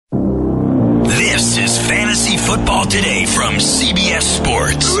Fantasy Football Today from CBS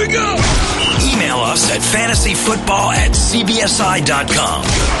Sports. Here we go. Email us at fantasyfootball@cbsi.com.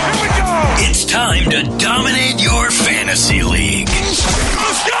 Here we go. It's time to dominate your fantasy league.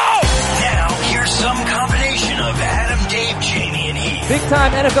 Let's go. Now, here's some combination of Adam, Dave, Jamie, and Heath. Big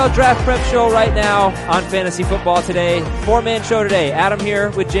time NFL Draft Prep show right now on Fantasy Football Today. 4-man show today. Adam here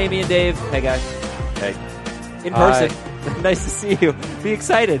with Jamie and Dave. Hey, guys. Hey. In person. Nice to see you. Be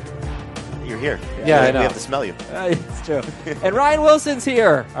excited. You're here. Yeah, I know. We have to smell you. It's true. And Ryan Wilson's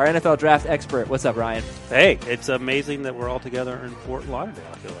here, our NFL Draft expert. What's up, Ryan? Hey, it's amazing that we're all together in Fort Lauderdale,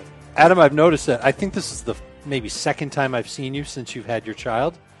 I feel like. Adam, I've noticed that. I think this is the maybe second time I've seen you since you've had your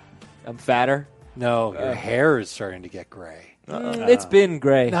child. I'm fatter. No, your hair is starting to get gray. It's been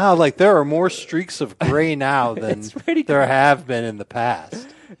gray. No, like there are more streaks of gray now than there have been in the past.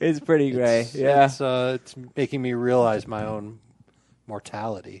 It's pretty gray. It's making me realize my own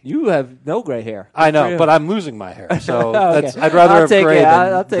mortality. You have no gray hair. I know, but I'm losing my hair, so Okay. I'd rather have gray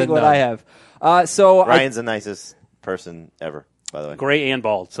I'll take what I have. Ryan's the nicest person ever, by the way. Gray and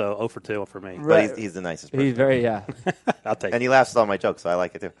bald, so 0 for 2 for me. But he's the nicest person. He's very, I'll take And it. he laughs at all my jokes, so I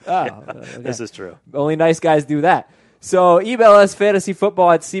like it too. Okay. This is true. Only nice guys do that. So email us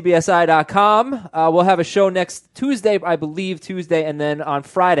fantasyfootball@cbsi.com. We'll have a show next Tuesday, I believe Tuesday, and then on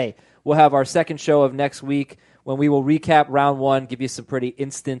Friday we'll have our second show of next week when we will recap round one, give you some pretty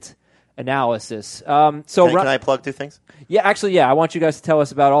instant analysis. Can I plug two things? Yeah, actually, I want you guys to tell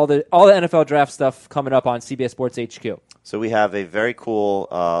us about all the NFL draft stuff coming up on CBS Sports HQ. So we have a very cool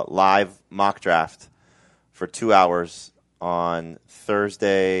live mock draft for 2 hours on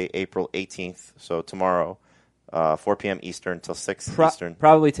Thursday, April 18th, so tomorrow, 4 p.m. Eastern till 6 Eastern.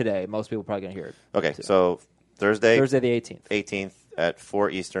 Probably today. Most people are probably going to hear it. Okay, so Thursday the 18th. 18th at 4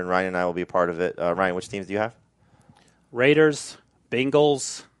 Eastern. Ryan and I will be a part of it. Ryan, which teams do you have? Raiders,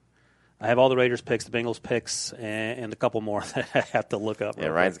 Bengals. I have all the Raiders picks, the Bengals picks, and a couple more that I have to look up. Yeah,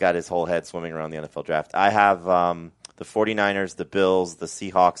 Ryan's got his whole head swimming around the NFL draft. I have the 49ers, the Bills, the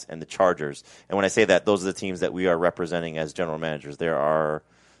Seahawks, and the Chargers. And when I say that, those are the teams that we are representing as general managers. There are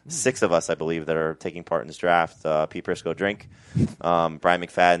 6 of us, I believe, that are taking part in this draft. Pete Prisco Drink, Brian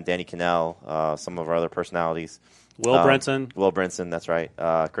McFadden, Danny Cannell, some of our other personalities. Will Brinson, that's right.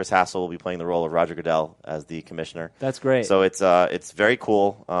 Chris Hassel will be playing the role of Roger Goodell as the commissioner. That's great. So it's very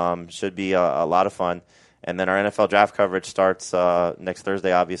cool. Should be a lot of fun. And then our NFL draft coverage starts next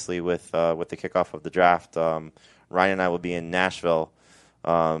Thursday, obviously, with the kickoff of the draft. Ryan and I will be in Nashville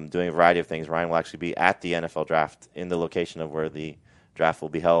doing a variety of things. Ryan will actually be at the NFL draft in the location of where the draft will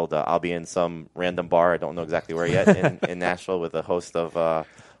be held. I'll be in some random bar. I don't know exactly where yet in Nashville with a host of our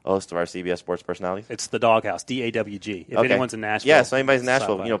CBS Sports personalities. It's the Doghouse, DAWG. If anyone's in Nashville. Yeah, so anybody's in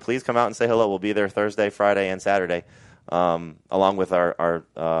Nashville, please come out and say hello. We'll be there Thursday, Friday, and Saturday, along with our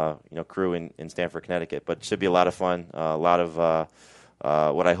crew in Stamford, Connecticut. But it should be a lot of fun, a lot of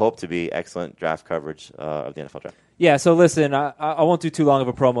what I hope to be excellent draft coverage of the NFL draft. Yeah, so listen, I won't do too long of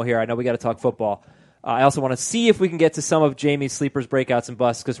a promo here. I know we got to talk football. I also want to see if we can get to some of Jamie's sleepers, breakouts, and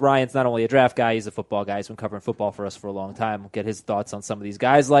busts, because Ryan's not only a draft guy, he's a football guy. He's been covering football for us for a long time. We'll get his thoughts on some of these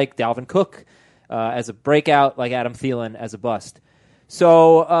guys, like Dalvin Cook as a breakout, like Adam Thielen as a bust.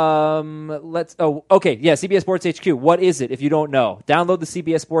 So CBS Sports HQ. What is it if you don't know? Download the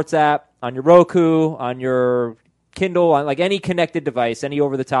CBS Sports app on your Roku, on your Kindle, on like any connected device, any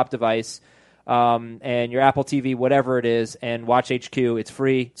over-the-top device, and your Apple TV, whatever it is, and watch HQ. It's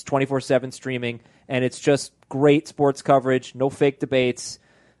free. It's 24/7 streaming. And it's just great sports coverage, no fake debates,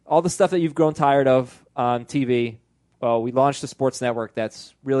 all the stuff that you've grown tired of on TV. We launched a sports network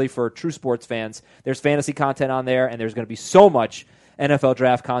that's really for true sports fans. There's fantasy content on there, and there's going to be so much NFL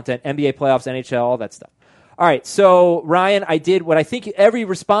draft content, NBA playoffs, NHL, all that stuff. All right, so Ryan, I did what I think every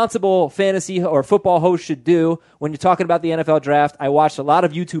responsible fantasy or football host should do when you're talking about the NFL draft. I watched a lot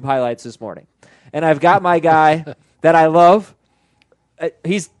of YouTube highlights this morning, and I've got my guy that I love.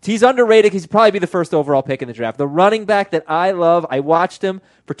 He's underrated. He's probably be the first overall pick in the draft. The running back that I love, I watched him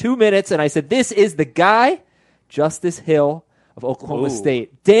for 2 minutes, and I said, this is the guy, Justice Hill of Oklahoma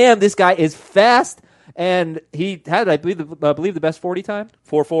State. Damn, this guy is fast, and he had, I believe, the best 40 time?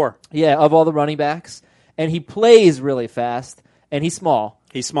 4.4. Yeah, of all the running backs. And he plays really fast, and he's small.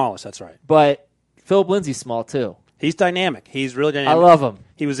 He's smallest, that's right. But Philip Lindsay's small, too. He's dynamic. He's really dynamic. I love him.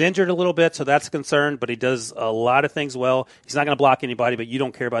 He was injured a little bit, so that's a concern, but he does a lot of things well. He's not going to block anybody, but you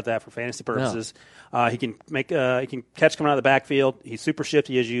don't care about that for fantasy purposes. No. He can catch coming out of the backfield. He's super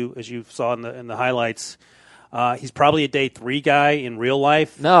shifty, as you saw in the highlights. He's probably a day 3 guy in real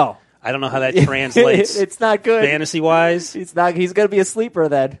life. No. I don't know how that translates. It's not good fantasy-wise. It's not. He's going to be a sleeper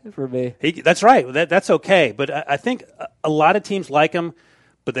then for me. That's right. That's okay. But I think a lot of teams like him,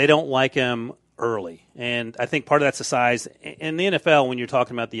 but they don't like him early. And I think part of that's the size. In the NFL, when you're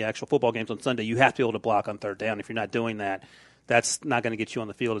talking about the actual football games on Sunday, you have to be able to block on third down. If you're not doing that, that's not going to get you on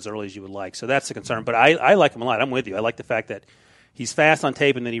the field as early as you would like. So that's a concern. But I like him a lot. I'm with you. I like the fact that he's fast on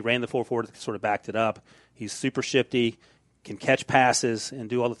tape, and then he ran the 4.4, sort of backed it up. He's super shifty, can catch passes, and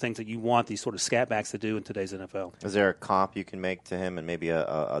do all the things that you want these sort of scat backs to do in today's NFL. Is there a comp you can make to him and maybe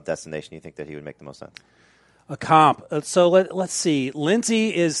a destination you think that he would make the most sense? A comp. So let's see.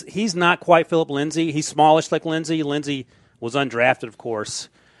 Lindsey he's not quite Philip Lindsay. He's smallish like Lindsey. Lindsey was undrafted, of course.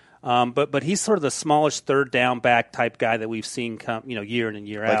 But he's sort of the smallish third down back type guy that we've seen come, year in and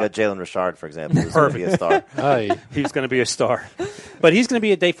year out. Like a Jalen Richard, for example, who's going to be a star. He's going to be a star. But he's going to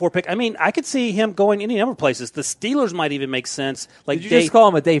be a day 4 pick. I mean, I could see him going any number of places. The Steelers might even make sense. Like, did you just call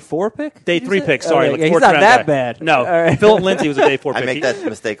him a day 4 pick? Day 3 pick, sorry. Like he's not that bad. No, right. Philip Lindsay was a day 4 pick. I make that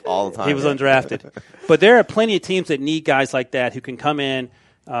mistake all the time. He was undrafted. But there are plenty of teams that need guys like that who can come in,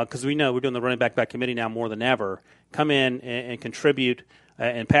 because we know we're doing the running back committee now more than ever, come in and contribute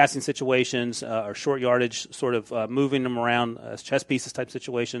in passing situations or short yardage, sort of moving them around, chess pieces type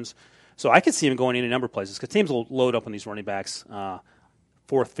situations. So I could see him going in a number of places because teams will load up on these running backs 4th,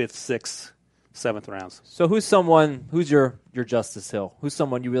 5th, 6th, 7th rounds. So who's your Justice Hill? Who's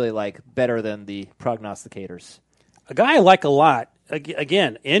someone you really like better than the prognosticators? A guy I like a lot.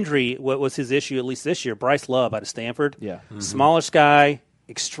 Again, injury was his issue, at least this year. Bryce Love out of Stanford. Yeah. Smallish guy,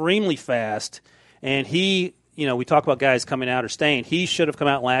 extremely fast. And he, we talk about guys coming out or staying. He should have come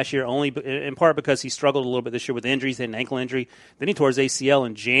out last year, only in part because he struggled a little bit this year with injuries. He had an ankle injury. Then he tore his ACL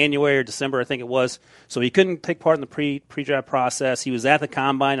in January or December, I think it was. So he couldn't take part in the pre-draft process. He was at the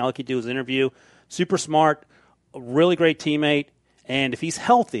combine. All he could do was interview. Super smart, a really great teammate. And if he's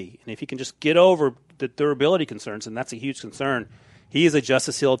healthy, and if he can just get over the durability concerns, and that's a huge concern, he is a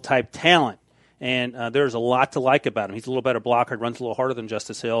Justice Hill type talent. And there's a lot to like about him. He's a little better blocker, runs a little harder than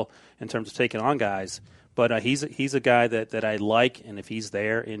Justice Hill in terms of taking on guys. But he's a guy that I like, and if he's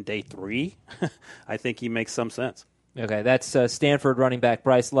there in day 3, I think he makes some sense. Okay, that's Stanford running back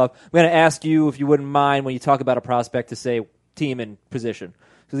Bryce Love. I'm going to ask you, if you wouldn't mind, when you talk about a prospect, to say team and position,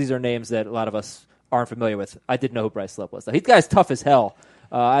 because these are names that a lot of us aren't familiar with. I didn't know who Bryce Love was. He's guy's tough as hell.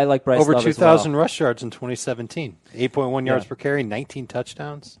 I like Bryce Over Love 2,000 as well. rush yards in 2017, 8.1 yards per carry, 19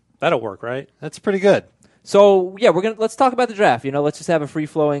 touchdowns. That'll work, right? That's pretty good. So yeah, let's talk about the draft. Let's just have a free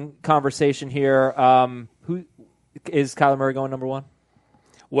flowing conversation here. Who is Kyler Murray going number 1?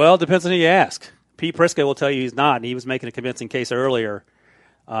 Well, it depends on who you ask. Pete Prisco will tell you he's not, and he was making a convincing case earlier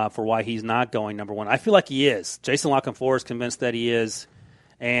for why he's not going number 1. I feel like he is. Jason La-Canfora is convinced that he is,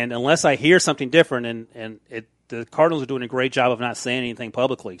 and unless I hear something different, the Cardinals are doing a great job of not saying anything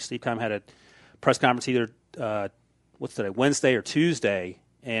publicly. Steve Keim had a press conference either Wednesday or Tuesday,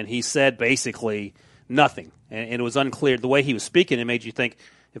 and he said basically nothing, and it was unclear. The way he was speaking, it made you think,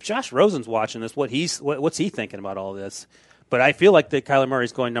 if Josh Rosen's watching this, what's he thinking about all this? But I feel like that Kyler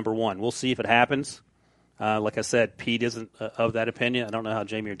Murray's going number 1. We'll see if it happens. Like I said, Pete isn't of that opinion. I don't know how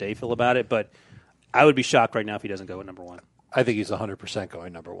Jamie or Dave feel about it, but I would be shocked right now if he doesn't go at number 1. I think he's 100%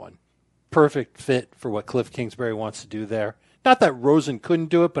 going number 1. Perfect fit for what Cliff Kingsbury wants to do there. Not that Rosen couldn't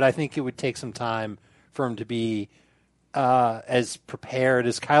do it, but I think it would take some time for him to be as prepared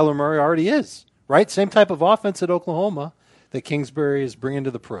as Kyler Murray already is. Right? Same type of offense at Oklahoma that Kingsbury is bringing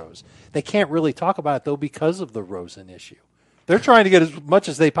to the pros. They can't really talk about it, though, because of the Rosen issue. They're trying to get as much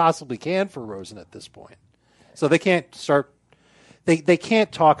as they possibly can for Rosen at this point. So they can't start – they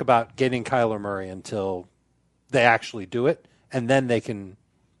can't talk about getting Kyler Murray until they actually do it, and then they can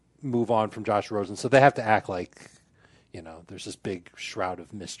move on from Josh Rosen. So they have to act like, there's this big shroud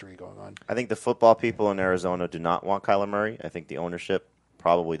of mystery going on. I think the football people in Arizona do not want Kyler Murray. I think the ownership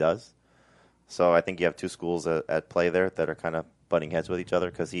probably does. So I think you have two schools at play there that are kind of butting heads with each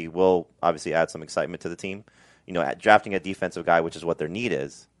other because he will obviously add some excitement to the team. Drafting a defensive guy, which is what their need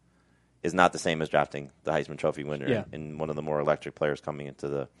is not the same as drafting the Heisman Trophy winner and one of the more electric players coming into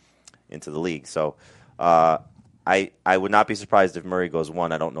the league. So I would not be surprised if Murray goes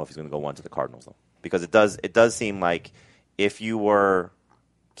 1. I don't know if he's going to go 1 to the Cardinals though, because it does seem like if you were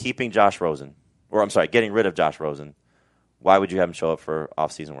keeping Josh Rosen, getting rid of Josh Rosen, why would you have him show up for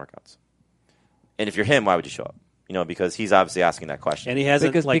off-season workouts? And if you're him, why would you show up? Because he's obviously asking that question. And he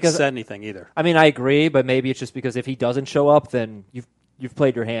hasn't said anything either. I mean, I agree, but maybe it's just because if he doesn't show up, then you've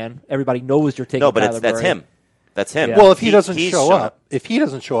played your hand. Everybody knows you're taking. No, but Kyler that's Murray. him. That's him. Yeah. Well, if he doesn't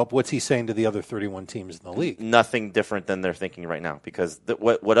show up, what's he saying to the other 31 teams in the league? Nothing different than they're thinking right now, because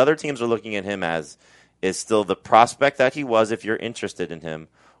what other teams are looking at him as is still the prospect that he was if you're interested in him,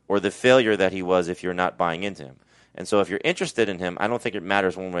 or the failure that he was if you're not buying into him. And so if you're interested in him, I don't think it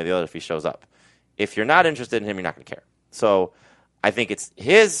matters one way or the other if he shows up. If you're not interested in him, you're not going to care. So I think it's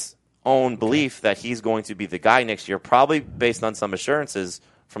his own belief that he's going to be the guy next year, probably based on some assurances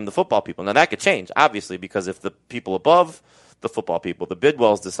from the football people. Now, that could change, obviously, because if the people above the football people, the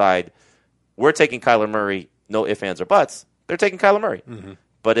Bidwells, decide we're taking Kyler Murray, no ifs, ands, or buts, they're taking Kyler Murray. Mm-hmm.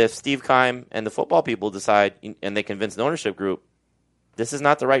 But if Steve Keim and the football people decide, and they convince the ownership group, this is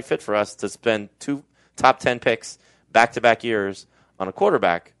not the right fit for us to spend 2 top 10 picks back-to-back years on a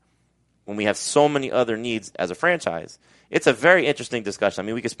quarterback when we have so many other needs as a franchise. It's a very interesting discussion. I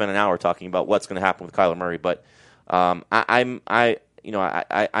mean, we could spend an hour talking about what's going to happen with Kyler Murray, but I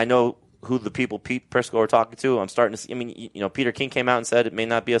know who the people Pete Prisco are talking to. I'm starting to see. I mean, Peter King came out and said it may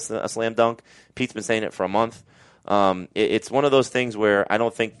not be a slam dunk. Pete's been saying it for a month. It's one of those things where I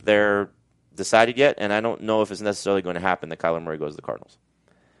don't think they're decided yet, and I don't know if it's necessarily going to happen that Kyler Murray goes to the Cardinals.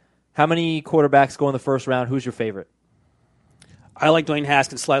 How many quarterbacks go in the first round? Who's your favorite? I like Dwayne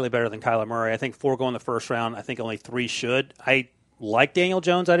Haskins slightly better than Kyler Murray. I think 4 go in the first round. I think only 3 should. I like Daniel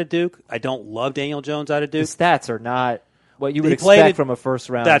Jones out of Duke. I don't love Daniel Jones out of Duke. The stats are not what you would expect from a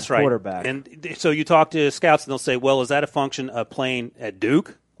first-round quarterback. And so you talk to scouts, and they'll say, well, is that a function of playing at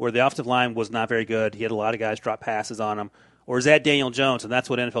Duke, where the offensive line was not very good? He had a lot of guys drop passes on him. Or is that Daniel Jones? And that's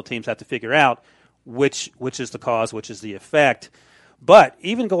what NFL teams have to figure out, which is the cause, which is the effect. But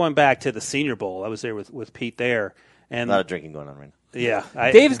even going back to the Senior Bowl, I was there with Pete there. And a lot of drinking going on right now.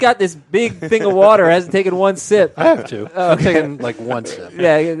 Yeah. Dave's got this big thing of water, hasn't taken one sip. I have to. I'm taking like one sip.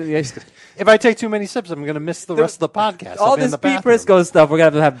 Yeah. If I take too many sips, I'm going to miss the rest of the podcast. All this Pete Prisco stuff, we're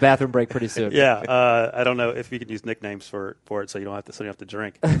going to have a bathroom break pretty soon. Yeah. I don't know if you can use nicknames for it so you don't have to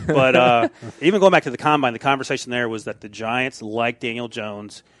drink. But even going back to the Combine, the conversation there was that the Giants like Daniel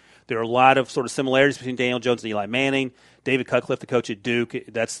Jones. There are a lot of sort of similarities between Daniel Jones and Eli Manning. David Cutcliffe, the coach at Duke,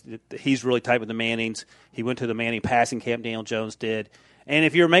 he's really tight with the Mannings. He went to the Manning passing camp, Daniel Jones did. And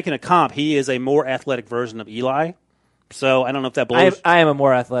if you're making a comp, he is a more athletic version of Eli. So I don't know if that blows. I am a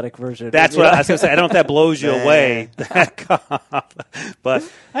more athletic version. That's what I was going to say. I don't know if that blows you away, that comp. But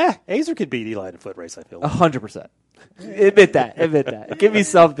Azer could beat Eli in a foot race, I feel. 100%. Admit that. Give me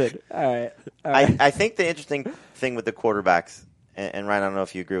something. All right. I think the interesting thing with the quarterbacks, and Ryan, I don't know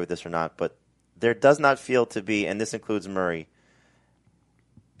if you agree with this or not, but there does not feel to be, and this includes Murray,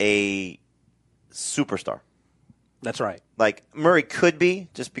 a superstar. That's right. Like, Murray could be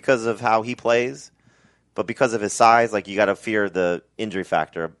just because of how he plays, but because of his size, like, you got to fear the injury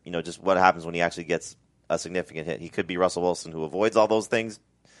factor, just what happens when he actually gets a significant hit. He could be Russell Wilson, who avoids all those things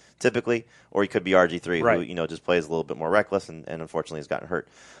typically, or he could be RG3, right, who, just plays a little bit more reckless and unfortunately has gotten hurt.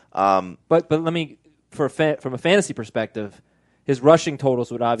 But let me, from a fantasy perspective, his rushing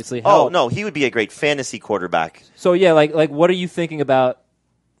totals would obviously help. Oh, no, he would be a great fantasy quarterback. So, yeah, like what are you thinking about?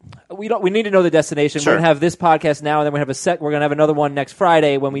 We need to know the destination. Sure. We're going to have this podcast now, and then we're going to have another one next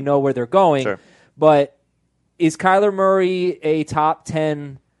Friday when we know where they're going. Sure. But is Kyler Murray a top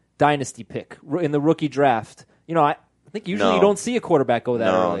 10 dynasty pick in the rookie draft? I think usually you don't see a quarterback go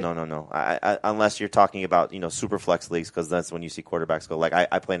that early. No. Unless you're talking about, super flex leagues, because that's when you see quarterbacks go. Like,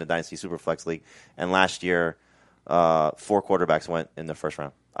 I play in a dynasty super flex league, and last year 4 quarterbacks went in the first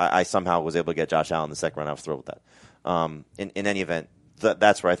round. I somehow was able to get Josh Allen in the second round. I was thrilled with that. In any event,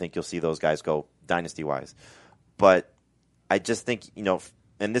 that's where I think you'll see those guys go dynasty-wise. But I just think,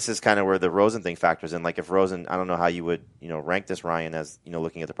 and this is kind of where the Rosen thing factors in. Like, if Rosen, I don't know how you would, rank this, Ryan, as,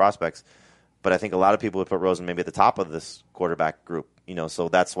 looking at the prospects. But I think a lot of people would put Rosen maybe at the top of this quarterback group, so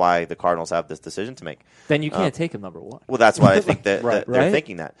that's why the Cardinals have this decision to make. Then you can't take him number 1. Well, that's why I think that, right, they're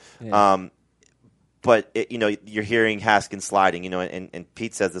thinking that. Yeah. But you're hearing Haskins sliding, and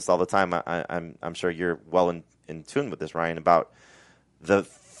Pete says this all the time. I'm sure you're well in tune with this, Ryan, about the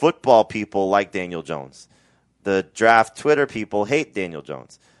football people like Daniel Jones. The draft Twitter people hate Daniel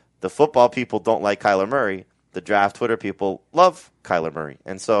Jones. The football people don't like Kyler Murray. The draft Twitter people love Kyler Murray.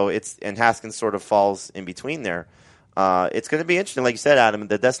 And so and Haskins sort of falls in between there. It's going to be interesting. Like you said, Adam,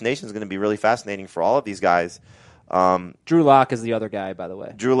 the destination is going to be really fascinating for all of these guys. Drew Lock is the other guy, by the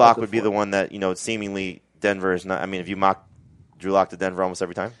way. Drew Lock would be the one that, seemingly Denver is not. I mean, have you mocked Drew Lock to Denver almost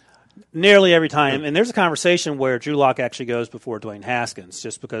every time? Nearly every time. And there's a conversation where Drew Lock actually goes before Dwayne Haskins,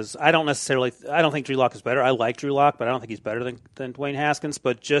 just because I don't think Drew Lock is better. I like Drew Lock, but I don't think he's better than Dwayne Haskins.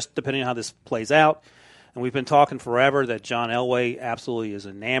 But just depending on how this plays out, and we've been talking forever that John Elway absolutely is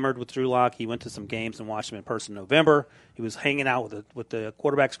enamored with Drew Lock. He went to some games and watched him in person in November. He was hanging out with the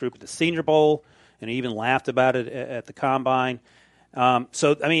quarterbacks group at the Senior Bowl, and he even laughed about it at the Combine.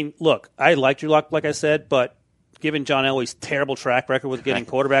 So, I mean, look, I like Drew Lock, like I said, but given John Elway's terrible track record with getting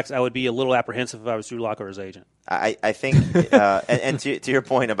quarterbacks, I would be a little apprehensive if I was Drew Lock or his agent. I think, and to your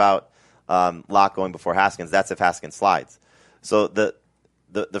point about Lock going before Haskins, that's if Haskins slides. So the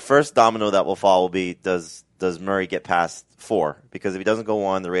first domino that will fall will be, does does Murray get past 4? Because if he doesn't go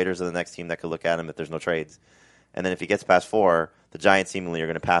 1, the Raiders are the next team that could look at him if there's no trades. And then if he gets past 4, the Giants seemingly are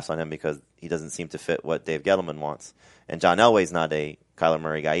going to pass on him because he doesn't seem to fit what Dave Gettleman wants. And John Elway's not a Kyler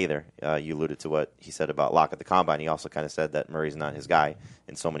Murray guy either. You alluded to what he said about Locke at the Combine. He also kind of said that Murray's not his guy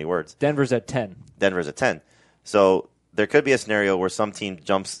in so many words. Denver's at 10. Denver's at 10. So there could be a scenario where some team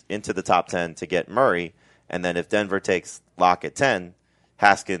jumps into the top 10 to get Murray, and then if Denver takes Locke at 10,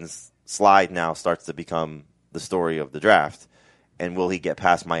 Haskins' slide now starts to become the story of the draft. And will he get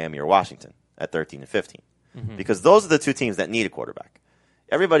past Miami or Washington at 13 and 15? Mm-hmm. Because those are the two teams that need a quarterback.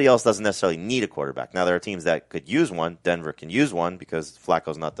 Everybody else doesn't necessarily need a quarterback. Now, there are teams that could use one. Denver can use one because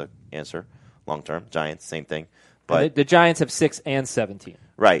Flacco's not the answer long term. Giants, same thing. But the Giants have 6 and 17.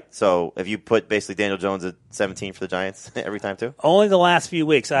 Right. So if you put basically Daniel Jones at 17 for the Giants every time too? Only the last few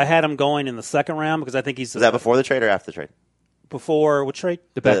weeks. I had him going in the second round because I think he's... Was that before the trade or after the trade? Before what trade?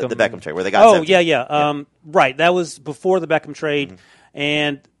 The Beckham trade, where they got 17. Yeah. Right. That was before the Beckham trade. Mm-hmm.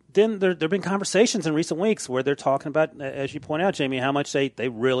 And then there have been conversations in recent weeks where they're talking about, as you point out, Jamie, how much they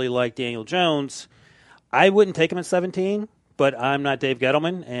really like Daniel Jones. I wouldn't take him at 17, but I'm not Dave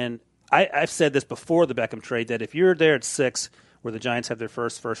Gettleman. And I've said this before the Beckham trade, that if you're there at 6, where the Giants have their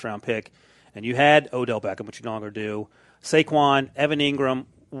first-round pick, and you had Odell Beckham, which you no longer do, Saquon, Evan Ingram,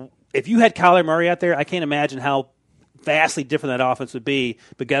 if you had Kyler Murray out there, I can't imagine how vastly different that offense would be.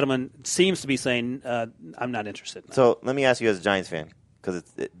 But Gettleman seems to be saying, I'm not interested in that. So let me ask you as a Giants fan, because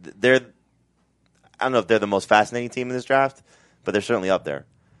they're, I don't know if they're the most fascinating team in this draft, but they're certainly up there.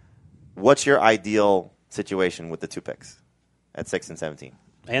 What's your ideal situation with the 2 picks at 6 and 17?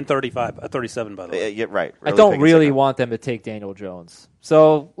 And 37, by the way. Yeah, right. I don't really want them to take Daniel Jones.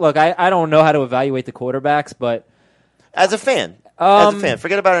 So, look, I don't know how to evaluate the quarterbacks, but... As a fan,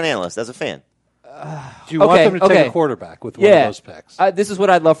 forget about an analyst. As a fan. Do you want them to take a quarterback with one of those picks? This is what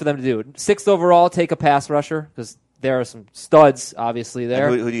I'd love for them to do. 6th overall, take a pass rusher, because there are some studs, obviously, there.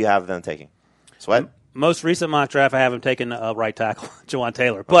 And who do you have them taking? Sweat? Most recent mock draft, I have him taking a right tackle, Jawan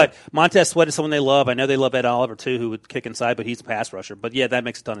Taylor. But Montez Sweat is someone they love. I know they love Ed Oliver, too, who would kick inside, but he's a pass rusher. But, yeah, that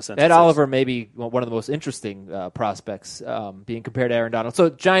makes a ton of sense. Ed Oliver may be one of the most interesting prospects being compared to Aaron Donald. So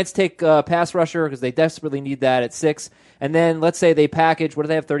Giants take pass rusher because they desperately need that at 6. And then let's say they package, what do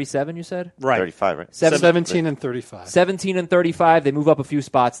they have, 37, you said? Right. 35, right? 17 and 35. 17 and 35. They move up a few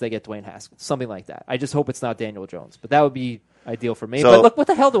spots. They get Dwayne Haskins, something like that. I just hope it's not Daniel Jones. But that would be ideal for me. But look, what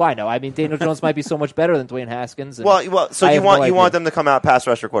the hell do I know? I mean, Daniel Jones might be so much better than Dwayne Haskins. So you want them to come out pass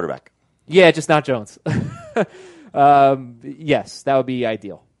rusher quarterback? Yeah, just not Jones. Yes, that would be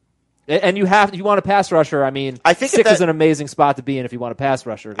ideal. And you want a pass rusher. I mean, I think 6 is an amazing spot to be in if you want a pass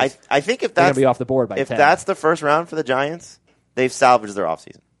rusher. I think if that's going to be off the board by 10. If that's the first round for the Giants, they've salvaged their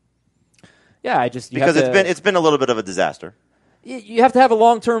offseason. Yeah, because it's been a little bit of a disaster. You have to have a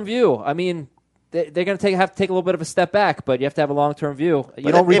long-term view. I mean, they're going to have to take a little bit of a step back, but you have to have a long-term view.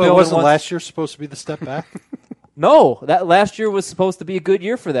 You don't rebuild. Wasn't last year supposed to be the step back? No, that last year was supposed to be a good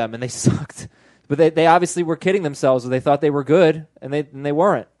year for them, and they sucked. But they obviously were kidding themselves. They thought they were good, and they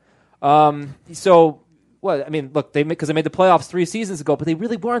weren't. So, I mean, look, because they made the playoffs 3 seasons ago, but they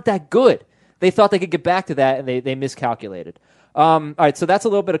really weren't that good. They thought they could get back to that, and they miscalculated. All right, so that's a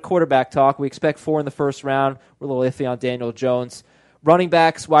little bit of quarterback talk. We expect 4 in the first round. We're a little iffy on Daniel Jones. Running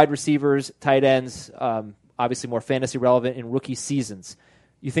backs, wide receivers, tight ends, obviously more fantasy relevant in rookie seasons.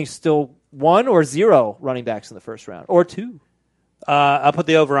 You think still 1 or 0 running backs in the first round, or 2? I'll put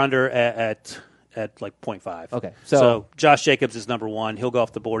the over-under at like 0.5. Okay. So Josh Jacobs is number 1. He'll go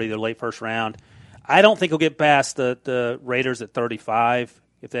off the board either late first round. I don't think he'll get past the Raiders at 35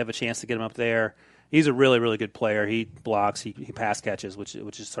 if they have a chance to get him up there. He's a really, really good player. He blocks. He pass catches, which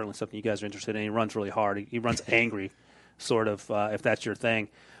is certainly something you guys are interested in. He runs really hard. He runs angry, sort of, if that's your thing.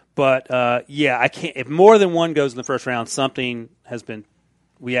 But, I can't. If more than 1 goes in the first round, something has been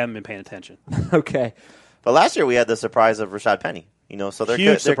 – we haven't been paying attention. Okay. But last year we had the surprise of Rashad Penny. So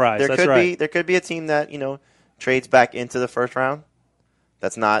surprise. There could be a team that trades back into the first round.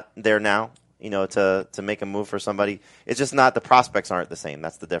 That's not there now. To make a move for somebody. It's just not, the prospects aren't the same.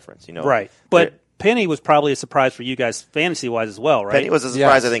 That's the difference. Right. But Penny was probably a surprise for you guys fantasy wise as well, right? Penny was a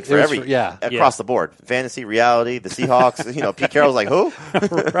surprise, I think, for across the board. Fantasy, reality, the Seahawks. Pete Carroll's like, who?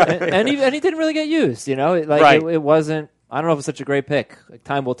 Right. and he didn't really get used. It wasn't. I don't know if it's such a great pick.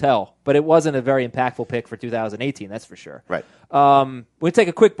 Time will tell. But it wasn't a very impactful pick for 2018, that's for sure. Right. We'll take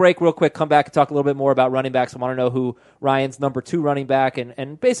a quick break real quick, come back and talk a little bit more about running backs. I want to know who Ryan's number 2 running back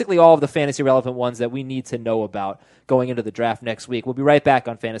and basically all of the fantasy relevant ones that we need to know about going into the draft next week. We'll be right back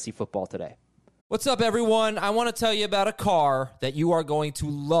on Fantasy Football Today. What's up, everyone? I want to tell you about a car that you are going to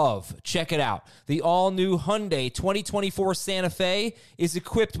love. Check it out. The all-new Hyundai 2024 Santa Fe is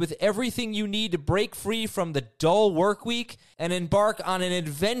equipped with everything you need to break free from the dull work week and embark on an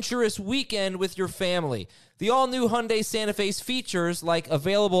adventurous weekend with your family. The all-new Hyundai Santa Fe's features like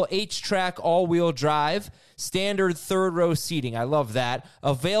available H-Track all-wheel drive, standard third-row seating, I love that,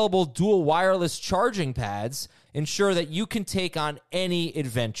 available dual wireless charging pads, ensure that you can take on any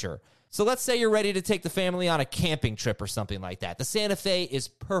adventure. So let's say you're ready to take the family on a camping trip or something like that. The Santa Fe is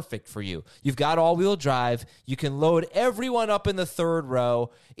perfect for you. You've got all-wheel drive. You can load everyone up in the third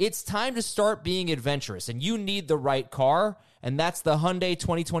row. It's time to start being adventurous, and you need the right car, and that's the Hyundai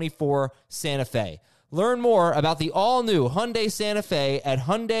 2024 Santa Fe. Learn more about the all-new Hyundai Santa Fe at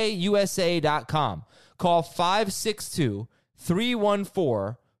HyundaiUSA.com. Call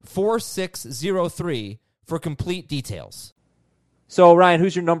 562-314-4603 for complete details. So, Ryan,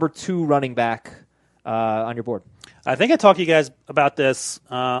 who's your number 2 running back on your board? I think I talked to you guys about this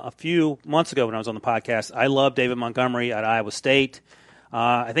a few months ago when I was on the podcast. I love David Montgomery at Iowa State.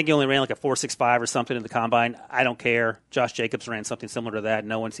 I think he only ran like a 4.65 or something in the combine. I don't care. Josh Jacobs ran something similar to that.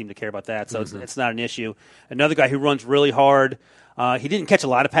 No one seemed to care about that, so it's not an issue. Another guy who runs really hard. He didn't catch a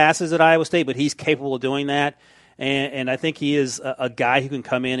lot of passes at Iowa State, but he's capable of doing that. And I think he is a guy who can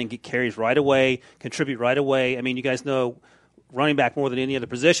come in and get carries right away, contribute right away. I mean, you guys know running back more than any other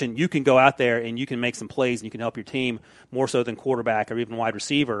position, you can go out there and you can make some plays and you can help your team more so than quarterback or even wide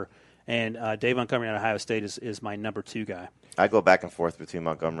receiver. And Dave Montgomery at Ohio State is my number 2 guy. I go back and forth between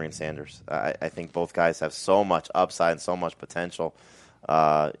Montgomery and Sanders. I think both guys have so much upside and so much potential.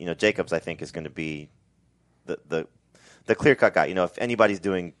 Jacobs, I think, is going to be the clear-cut guy. If anybody's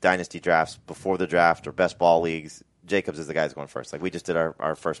doing dynasty drafts before the draft or best ball leagues, Jacobs is the guy who's going first. Like we just did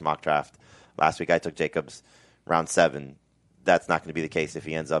our first mock draft last week. I took Jacobs round 7. That's not going to be the case if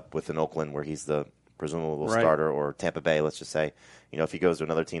he ends up with an Oakland where he's the presumable starter, or Tampa Bay, let's just say. If he goes to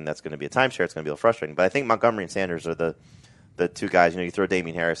another team that's going to be a timeshare, it's going to be a little frustrating. But I think Montgomery and Sanders are the 2 guys. You throw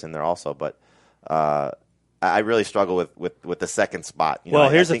Damian Harris in there also, but I really struggle with the second spot.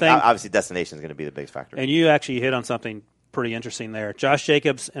 Here's the thing. Obviously, destination is going to be the biggest factor. And you actually hit on something pretty interesting there. Josh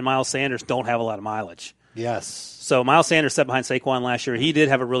Jacobs and Miles Sanders don't have a lot of mileage. Yes. So Miles Sanders sat behind Saquon last year. He did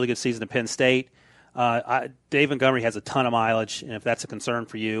have a really good season at Penn State. Dave Montgomery has a ton of mileage, and if that's a concern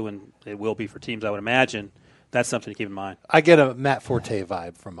for you, and it will be for teams, I would imagine, that's something to keep in mind. I get a Matt Forte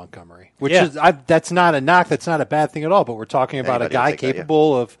vibe from Montgomery, which is that's not a knock. That's not a bad thing at all. But we're talking about a guy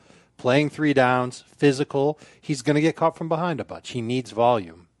capable of playing 3 downs, physical. He's going to get caught from behind a bunch. He needs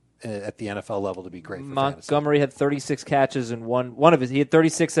volume at the NFL level to be great for Montgomery had 36 catches and one of his. He had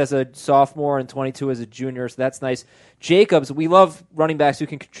 36 as a sophomore and 22 as a junior, so that's nice. Jacobs, we love running backs who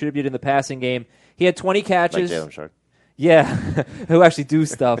can contribute in the passing game. He had 20 catches. Like Jalen Shark. Yeah, who actually do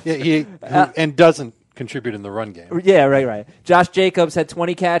stuff. and doesn't contribute in the run game. Yeah, right. Josh Jacobs had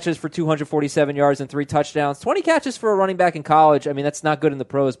 20 catches for 247 yards and 3 touchdowns. 20 catches for a running back in college. I mean, that's not good in the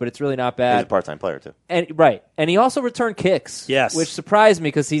pros, but it's really not bad. He's a part-time player, too. And he also returned kicks. Yes. Which surprised me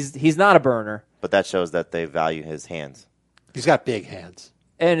because he's not a burner. But that shows that they value his hands. He's got big hands.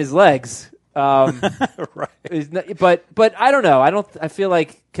 And his legs. Right. But I don't know. I feel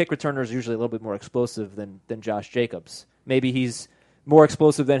like kick returners are usually a little bit more explosive than Josh Jacobs. Maybe he's more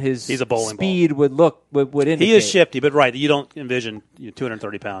explosive than his speed would indicate. He is shifty, but right, you don't envision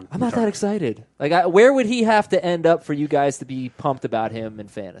 230-pound. I'm not that excited. Where would he have to end up for you guys to be pumped about him in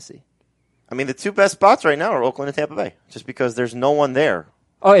fantasy? I mean, the 2 best spots right now are Oakland and Tampa Bay, just because there's no one there.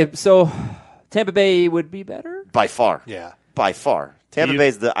 Okay, so Tampa Bay would be better? By far. Yeah. By far. Tampa Bay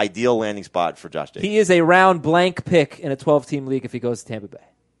is the ideal landing spot for Josh Jacobs. He is a round blank pick in a 12-team league if he goes to Tampa Bay.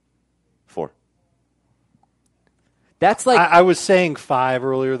 4. That's like I was saying 5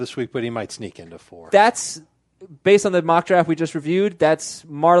 earlier this week, but he might sneak into 4. That's based on the mock draft we just reviewed. That's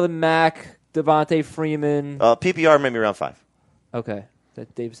Marlon Mack, Devontae Freeman. PPR maybe around 5. Okay,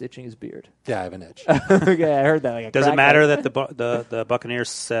 that Dave's itching his beard. Yeah, I have an itch. Okay, I heard that. Does it matter that the Buccaneers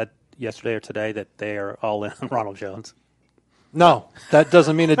said yesterday or today that they are all in on Ronald Jones? No, that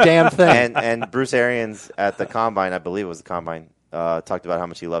doesn't mean a damn thing. And Bruce Arians at the Combine, I believe it was the Combine, talked about how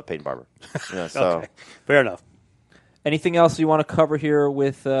much he loved Peyton Barber. Okay. Fair enough. Anything else you want to cover here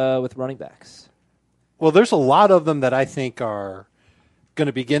with running backs? Well, there's a lot of them that I think are going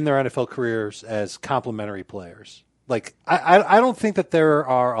to begin their NFL careers as complementary players. Like I don't think that there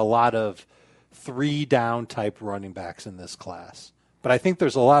are a lot of 3-down type running backs in this class, but I think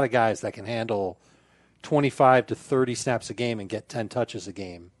there's a lot of guys that can handle 25 to 30 snaps a game and get 10 touches a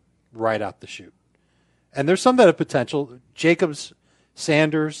game right out the chute. And there's some that have potential. Jacobs,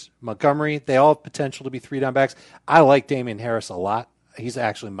 Sanders, Montgomery, they all have potential to be 3-down backs. I like Damian Harris a lot. He's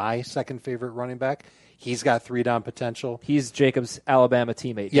actually my second favorite running back. He's got 3-down potential. He's Jacob's Alabama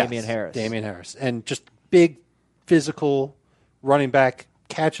teammate, Yes, Damian Harris. Damian Harris. And just big, physical running back,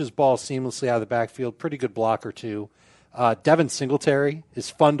 catches ball seamlessly out of the backfield, pretty good blocker too. Devin Singletary is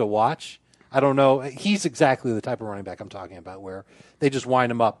fun to watch. I don't know. He's exactly the type of running back I'm talking about where they just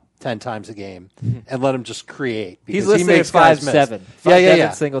wind him up 10 times a game and let him just create. He's because listed he makes at guys miss. 5'7".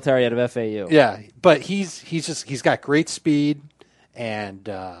 Devin Singletary out of FAU. Yeah, but he's got great speed and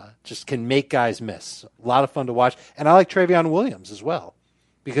just can make guys miss. A lot of fun to watch. And I like Travion Williams as well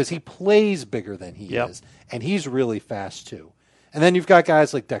because he plays bigger than he is, and he's really fast too. And then you've got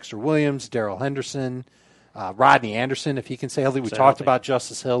guys like Dexter Williams, Darrell Henderson, Rodney Anderson, if he can stay healthy. We talked about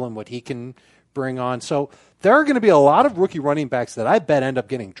Justice Hill and what he can bring on. So there are going to be a lot of rookie running backs that I bet end up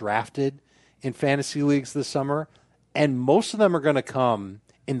getting drafted in fantasy leagues this summer, and most of them are going to come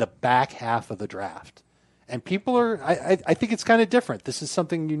in the back half of the draft. And people are, I think it's kind of different. This is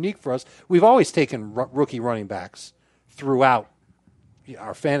something unique for us. We've always taken rookie running backs throughout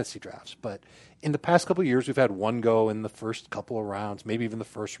our fantasy drafts, but in the past couple of years, we've had one go in the first couple of rounds, maybe even the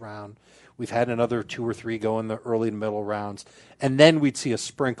first round. We've had another 2 or 3 go in the early and middle rounds, and then we'd see a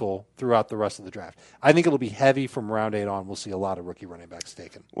sprinkle throughout the rest of the draft. I think it'll be heavy from round 8 on. We'll see a lot of rookie running backs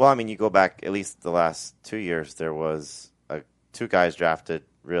taken. Well, I mean, you go back at least the last 2 years, there was 2 guys drafted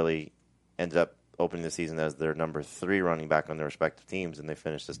really ended up opening the season as their number 3 running back on their respective teams, and they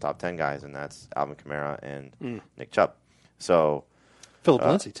finished as top 10 guys, and that's Alvin Kamara and Nick Chubb. So Philip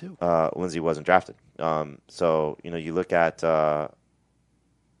Lindsay, too. Lindsay wasn't drafted. So, you look at the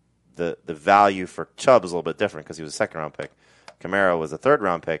value for Chubb is a little bit different because he was a second-round pick. Kamara was a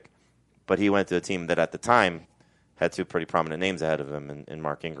third-round pick, but he went to a team that at the time had 2 pretty prominent names ahead of him in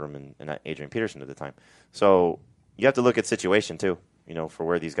Mark Ingram and Adrian Peterson at the time. So you have to look at situation, too, for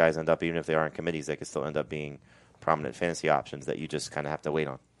where these guys end up. Even if they are in committees, they could still end up being prominent fantasy options that you just kind of have to wait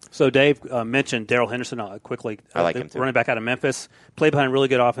on. So Dave mentioned Darrell Henderson quickly. I like him too. Running back out of Memphis, played behind a really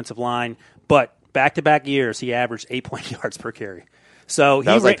good offensive line, but back-to-back years he averaged 8 yards per carry. So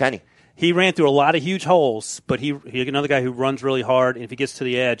that was like Penny. He ran through a lot of huge holes, but he another guy who runs really hard, and if he gets to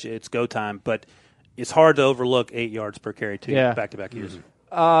the edge, it's go time. But it's hard to overlook 8 yards per carry too, back-to-back years.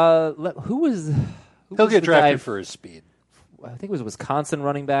 Who was He'll get drafted for his speed. I think it was a Wisconsin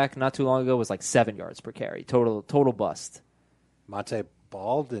running back not too long ago. Was like 7 yards per carry. Total bust. Monte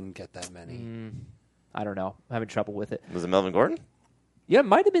Ball didn't get that many. I don't know. I'm having trouble with it. Was it Melvin Gordon? Yeah, it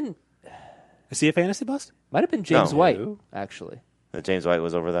might have been. Is he a fantasy bust? Might have been James No. White, actually. James White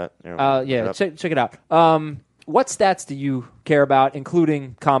was over that. Yeah, check it out. What stats do you care about,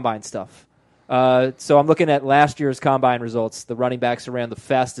 including combine stuff? So I'm looking at last year's combine results. The running backs who ran the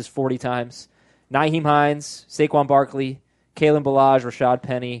fastest 40 times. Nyheim Hines, Saquon Barkley, Kalen Ballage, Rashad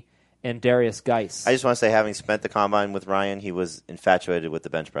Penny, and Darius Geis. I just want to say, having spent the combine with Ryan, he was infatuated with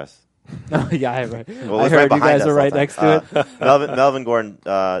the bench press. Yeah, right. Well, I heard you guys were right next to it. Melvin Gordon,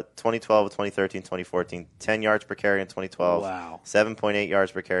 2012, 2013, 2014, 10 yards per carry in 2012. Wow. 7.8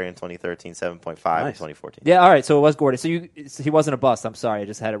 yards per carry in 2013, 7.5 in 2014. Yeah, all right. So it was Gordon. So he wasn't a bust. I'm sorry, I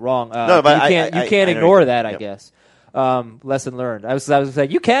just had it wrong. No, but you can't ignore that. I Yep. guess. Lesson learned. I was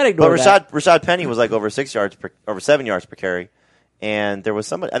saying you can't ignore that. But Rashad Penny was like over 7 yards per carry. And there was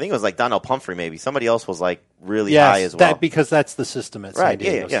somebody, I think it was like Donnell Pumphrey maybe. Somebody else was like really high as well. Because that's the system at San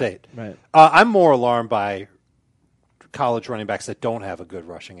Diego State. Right. I'm more alarmed by college running backs that don't have a good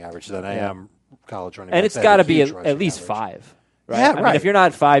rushing average than I am college running backs. And it's that got to have a be huge at rushing least average. 5. Right? Yeah, I mean, right. if you're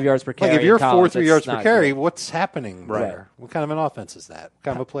not 5 yards per carry, Like if you're in college, 4 yards that's per not carry, good. what's happening there? What kind of an offense is that? What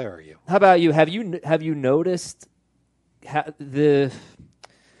kind of a player are you? How about you? Have you noticed Have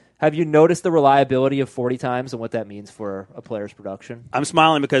you noticed the reliability of 40 times and what that means for a player's production? I'm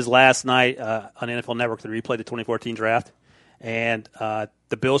smiling because last night on NFL Network they replayed the 2014 draft, and the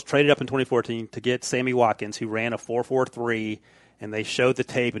Bills traded up in 2014 to get Sammy Watkins, who ran a 4.43, and they showed the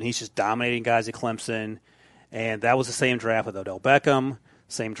tape, and he's just dominating guys at Clemson. And that was the same draft with Odell Beckham,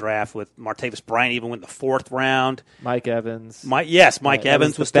 same draft with Martavis Bryant, even went in the 4th round. Mike Evans. Mike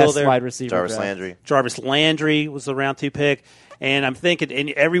Evans was the still best there. wide receiver. Jarvis draft. Landry. Jarvis Landry was the round 2 pick. And I'm thinking, and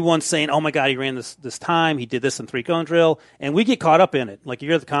everyone's saying, oh, my God, he ran this time. He did this in 3-cone drill. And we get caught up in it. Like,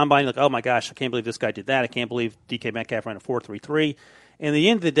 you're at the combine, like, oh, my gosh, I can't believe this guy did that. I can't believe DK Metcalf ran a 4.33. And at the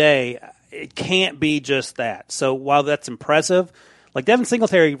end of the day, it can't be just that. So while that's impressive, like Devin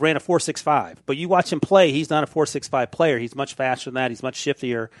Singletary ran a 4.65. But you watch him play, he's not a 4.65 player. He's much faster than that. He's much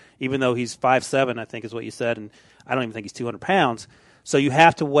shiftier, even though he's 5'7", I think is what you said. And I don't even think he's 200 pounds. So you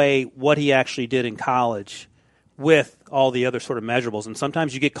have to weigh what he actually did in college with all the other sort of measurables. And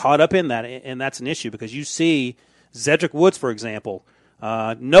sometimes you get caught up in that, and that's an issue because you see Zedrick Woods, for example,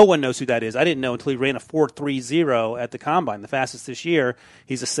 No one knows who that is. I didn't know until he ran a 4.30 at the Combine, the fastest this year.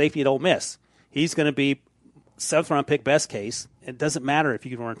 He's a safety at Ole Miss. He's going to be 7th-round pick best case. It doesn't matter if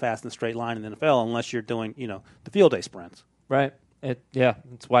you can run fast in a straight line in the NFL unless you're doing, the field day sprints. Right.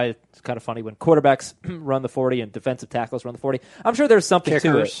 That's why it's kind of funny when quarterbacks run the 40 and defensive tackles run the 40. I'm sure there's something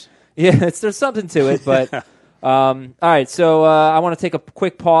to it. Yeah, there's something to it, but all right. So I want to take a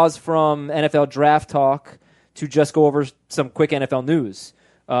quick pause from NFL draft talk to just go over some quick NFL news,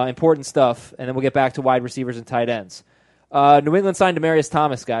 important stuff, and then we'll get back to wide receivers and tight ends. New England signed Demaryius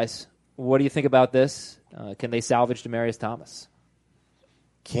Thomas, guys. What do you think about this? Can they salvage Demaryius Thomas?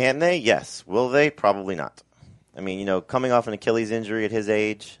 Can they? Yes. Will they? Probably not. I mean, coming off an Achilles injury at his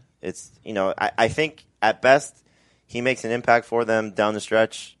age, it's, I think at best he makes an impact for them down the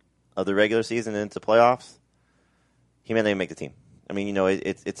stretch of the regular season and into playoffs. He may not even make the team. I mean,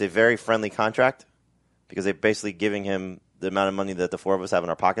 it's a very friendly contract because they're basically giving him the amount of money that the four of us have in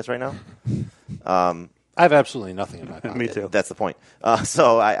our pockets right now. I have absolutely nothing in my pocket. Me too. That's the point.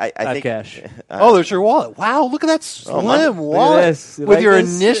 So I think cash. There's your wallet. Wow, look at that slim wallet You with like your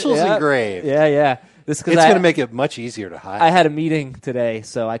this? initials Yeah. engraved. Yeah. It's going to make it much easier to hide. I had a meeting today,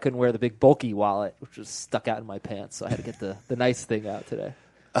 so I couldn't wear the big bulky wallet, which was stuck out in my pants. So I had to get the nice thing out today.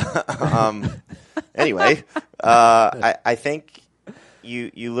 Anyway, I think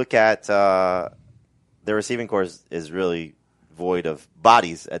you look at the receiving corps is really void of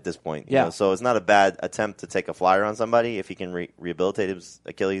bodies at this point. You know? So it's not a bad attempt to take a flyer on somebody if he can rehabilitate his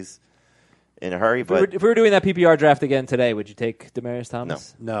Achilles in a hurry. But If we were doing that PPR draft again today, would you take Demaryius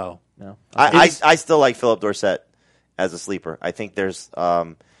Thomas? No. I still like Philip Dorsett as a sleeper. I think there's,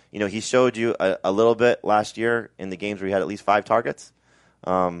 he showed you a little bit last year in the games where he had at least 5 targets. I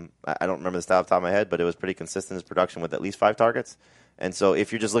don't remember the stat off the top of my head, but it was pretty consistent his production with at least 5 targets. And so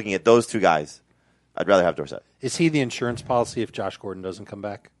if you're just looking at those two guys, I'd rather have Dorsett. Is he the insurance policy if Josh Gordon doesn't come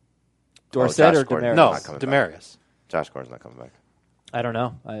back? Dorsett or Gordon Demaryius? No, not coming Demaryius. Josh Gordon's not coming back. I don't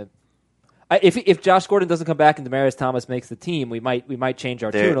know. If Josh Gordon doesn't come back and Demaryius Thomas makes the team, we might change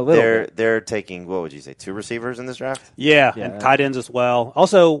our tune a little bit. They're taking, what would you say, 2 receivers in this draft? Yeah, and tight ends as well.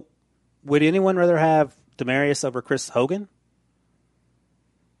 Also, would anyone rather have Demaryius over Chris Hogan?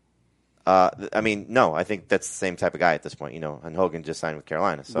 No. I think that's the same type of guy at this point, and Hogan just signed with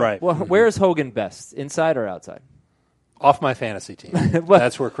Carolina. So. Right. Well, where is Hogan best, inside or outside? Off my fantasy team. Well,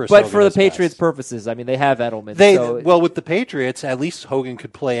 That's where Chris But Hogan for the is Patriots' best. purposes, I mean, they have Edelman. With the Patriots, at least Hogan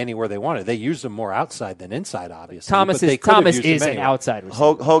could play anywhere they wanted. They used him more outside than inside, obviously. Thomas is an outside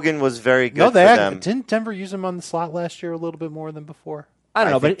receiver. Hogan was very good No, for them. didn't Denver use him on the slot last year a little bit more than before? I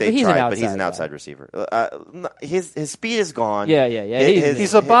don't know, think but they he's tried, an outside. but he's an guy. outside receiver. His speed is gone. Yeah.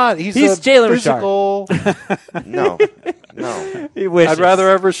 He's a bot. He's He's a Jalen physical. No. He wishes. I'd rather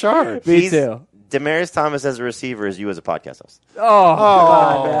have Rashard. Me too. Demaryius Thomas as a receiver is you as a podcast host. Oh, come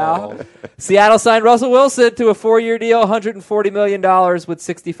on now. Seattle signed Russell Wilson to a 4-year deal, $140 million with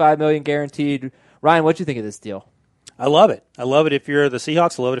 $65 million guaranteed. Ryan, what do you think of this deal? I love it. I love it if you're the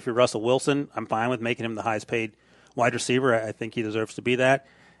Seahawks. I love it if you're Russell Wilson. I'm fine with making him the highest paid wide receiver. I think he deserves to be that.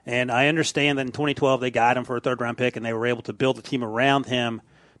 And I understand that in 2012 they got him for a 3rd-round pick and they were able to build a team around him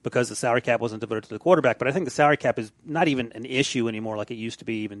because the salary cap wasn't devoted to the quarterback. But I think the salary cap is not even an issue anymore like it used to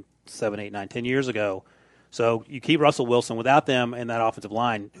be even 7, 8, 9, 10 years ago. So you keep Russell Wilson. Without them and that offensive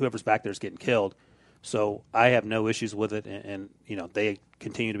line, whoever's back there is getting killed. So I have no issues with it, and they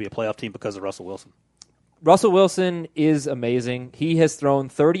continue to be a playoff team because of Russell Wilson. Russell Wilson is amazing. He has thrown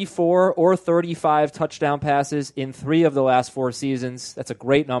 34 or 35 touchdown passes in 3 of the last 4 seasons. That's a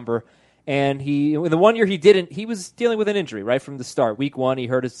great number. And in the 1 year he didn't, he was dealing with an injury right from the start. Week 1, he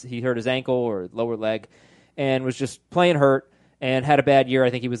hurt his ankle or lower leg and was just playing hurt and had a bad year.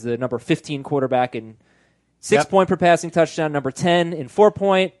 I think he was the number 15 quarterback in 6-point per passing touchdown, number 10 in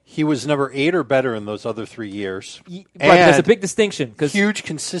 4-point. He was number 8 or better in those other 3 years. Right, there's a big distinction because huge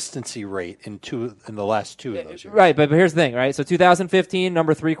consistency rate in the last 2 of those years. Right, but here's the thing, right? So 2015,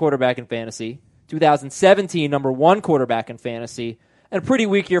 number 3 quarterback in fantasy. 2017, number 1 quarterback in fantasy. And a pretty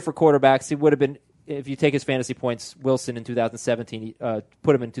weak year for quarterbacks. He would have been, if you take his fantasy points, Wilson in 2017,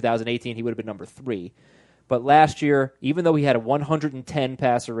 put him in 2018, he would have been number 3. But last year, even though he had a 110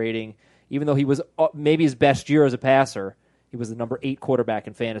 passer rating, even though he was maybe his best year as a passer, he was the number 8 quarterback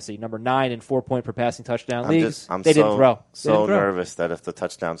in fantasy, number 9 in 4-point per passing touchdown leagues. They didn't throw. So nervous that if the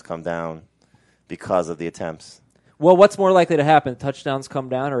touchdowns come down because of the attempts. Well, what's more likely to happen? Touchdowns come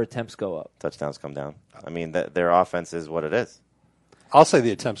down or attempts go up? Touchdowns come down. I mean, their offense is what it is. I'll say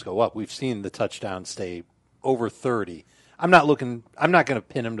the attempts go up. We've seen the touchdowns stay over 30. I'm not going to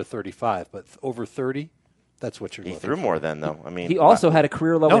pin him to 35, but over 30. That's what you're He looking threw for. more then, though. I mean, He also had a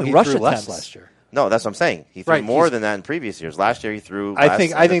career level No, in he rush threw less attempts last year. No, that's what I'm saying. He threw Right, more he's- than that in previous years. Last year he threw. I less,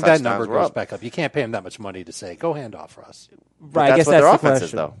 think and the that touchdowns number were goes up. back up. You can't pay him that much money to say, go hand off for us. But Right, I that's guess what that's their the offense question.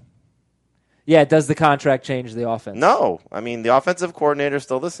 is, though. Yeah, does the contract change the offense? No, I mean the offensive coordinator is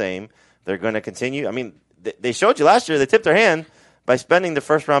still the same. They're going to continue. I mean, they showed you last year. They tipped their hand by spending the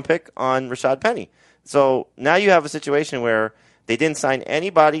first round pick on Rashad Penny. So now you have a situation where they didn't sign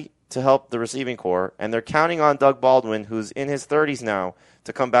anybody to help the receiving core, and they're counting on Doug Baldwin, who's in his 30s now,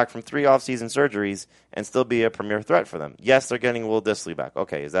 to come back from 3 offseason surgeries and still be a premier threat for them. Yes, they're getting Will Dissly back.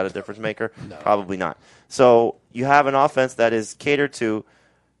 Okay, is that a difference maker? No. Probably not. So you have an offense that is catered to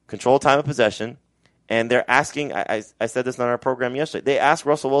control time of possession, and they're asking, I said this on our program yesterday, they ask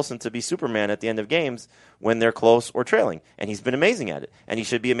Russell Wilson to be Superman at the end of games when they're close or trailing, and he's been amazing at it, and he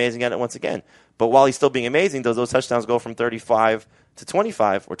should be amazing at it once again. But while he's still being amazing, those touchdowns go from 35 to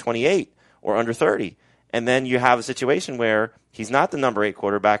 25 or 28 or under 30. And then you have a situation where he's not the number 8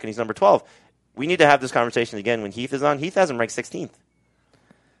 quarterback and he's number 12. We need to have this conversation again when Heath is on. Heath has him ranked 16th.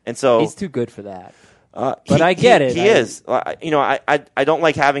 And so He's too good for that. but I get it. He is. I don't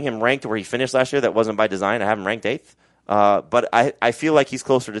like having him ranked where he finished last year. That wasn't by design. I have him ranked 8th. But I feel like he's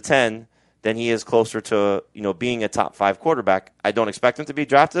closer to 10 than he is closer to being a top 5 quarterback. I don't expect him to be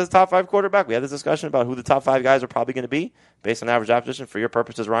drafted as a top 5 quarterback. We had this discussion about who the top 5 guys are probably going to be based on average draft position. For your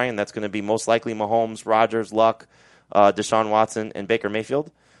purposes, Ryan, that's going to be most likely Mahomes, Rodgers, Luck, Deshaun Watson, and Baker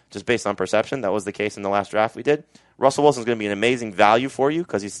Mayfield, just based on perception. That was the case in the last draft we did. Russell Wilson's going to be an amazing value for you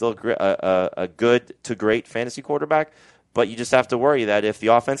because he's still a good to great fantasy quarterback. But you just have to worry that if the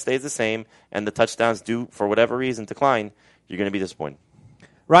offense stays the same and the touchdowns do, for whatever reason, decline, you're going to be disappointed.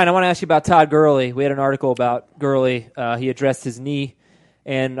 Ryan, I want to ask you about Todd Gurley. We had an article about Gurley. He addressed his knee,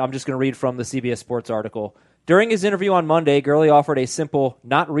 and I'm just going to read from the CBS Sports article. During his interview on Monday, Gurley offered a simple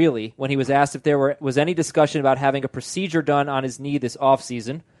 "not really" when he was asked if there was any discussion about having a procedure done on his knee this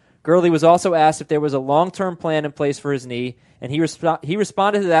offseason. Gurley was also asked if there was a long-term plan in place for his knee, and he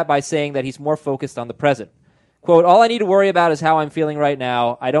responded to that by saying that he's more focused on the present. Quote, "All I need to worry about is how I'm feeling right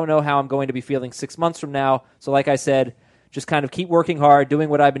now. I don't know how I'm going to be feeling 6 months from now, so like I said, just kind of keep working hard, doing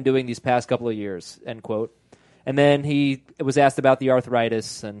what I've been doing these past couple of years," end quote. And then he was asked about the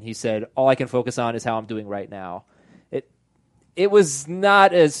arthritis, and he said, "All I can focus on is how I'm doing right now." It was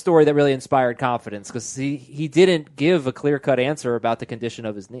not a story that really inspired confidence because he didn't give a clear-cut answer about the condition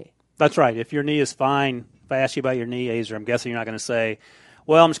of his knee. That's right. If your knee is fine, if I ask you about your knee, Azer, I'm guessing you're not going to say,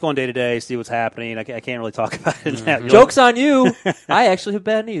 well, I'm just going day to day, see what's happening. I can't really talk about it now. Joke's on you. I actually have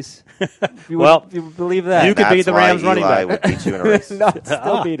bad knees. You believe that. You could be the Rams running Eli back. would beat you in a race. No,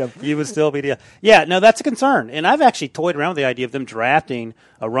 still beat him. You would still be yeah, no, that's a concern. And I've actually toyed around with the idea of them drafting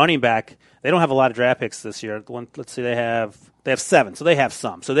a running back. They don't have a lot of draft picks this year. Let's see, they have 7, so they have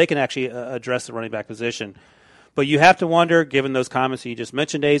some. So they can actually address the running back position. But you have to wonder, given those comments you just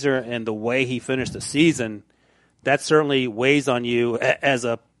mentioned, Azer, and the way he finished the season, that certainly weighs on you as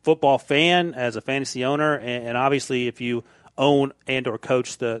a football fan, as a fantasy owner, and obviously if you own and or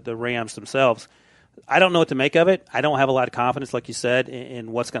coach the Rams themselves. I don't know what to make of it. I don't have a lot of confidence, like you said,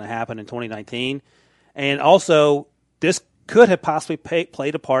 in what's going to happen in 2019. And also, this could have possibly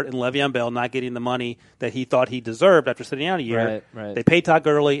played a part in Le'Veon Bell not getting the money that he thought he deserved after sitting out a year. Right. They paid Todd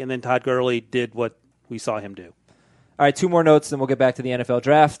Gurley, and then Todd Gurley did what we saw him do. All right, 2 more notes, then we'll get back to the NFL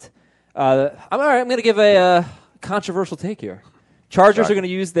draft. I'm going to give a controversial take here. Chargers are going to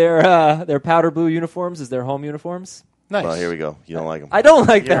use their powder blue uniforms as their home uniforms. Nice. Well, here we go. You don't like them. I don't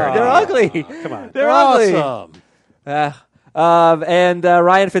like that. They're ugly. Come on. They're ugly. Awesome. And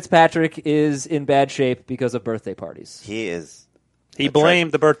Ryan Fitzpatrick is in bad shape because of birthday parties. He is. He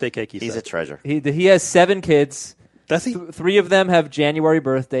blamed the birthday cake, He's a said. treasure. He has 7 kids. Does he? 3 of them have January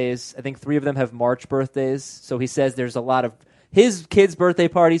birthdays. I think 3 of them have March birthdays. So he says there's a lot of his kids' birthday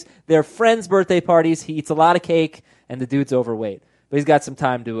parties, their friends' birthday parties. He eats a lot of cake, and the dude's overweight. But he's got some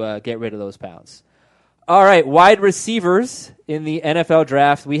time to get rid of those pounds. All right, wide receivers in the NFL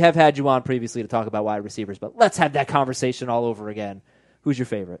draft. We have had you on previously to talk about wide receivers, but let's have that conversation all over again. Who's your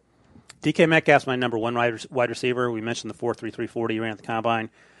favorite? DK Metcalf's my number 1 wide receiver. We mentioned the 4.33 40 he ran at the combine.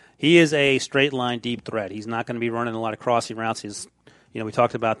 He is a straight line deep threat. He's not going to be running a lot of crossing routes. We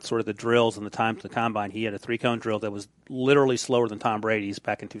talked about sort of the drills and the time to the combine. He had a 3-cone drill that was literally slower than Tom Brady's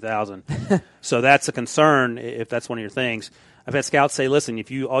back in 2000. So that's a concern if that's one of your things. I've had scouts say, listen,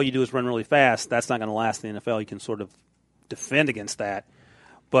 if all you do is run really fast, that's not going to last in the NFL. You can sort of defend against that.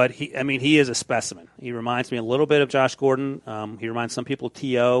 But he is a specimen. He reminds me a little bit of Josh Gordon. He reminds some people of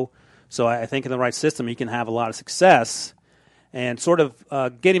T.O. So I think in the right system, he can have a lot of success. And sort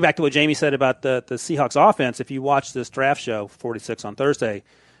of getting back to what Jamie said about the Seahawks offense, if you watch this draft show, 46 on Thursday,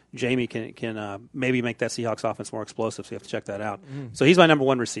 Jamie can maybe make that Seahawks offense more explosive. So you have to check that out. So he's my number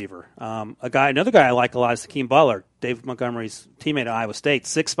one receiver. Another guy I like a lot is Hakeem Butler, Dave Montgomery's teammate at Iowa State.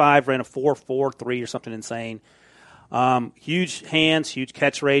 6'5", ran a 4.43 or something insane. Huge hands, huge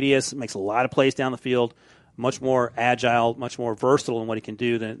catch radius, makes a lot of plays down the field. Much more agile, much more versatile in what he can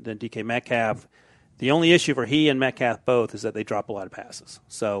do than DK Metcalf. The only issue for he and Metcalf both is that they drop a lot of passes.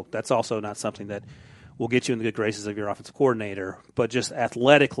 So that's also not something that will get you in the good graces of your offensive coordinator. But just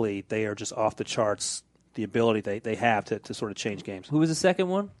athletically, they are just off the charts, the ability they have to sort of change games. Who was the second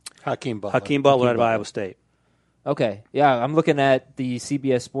one? Hakeem Butler. Hakeem Butler out of Iowa State. Okay. Yeah, I'm looking at the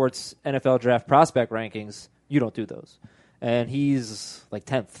CBS Sports NFL Draft prospect rankings. You don't do those. And he's like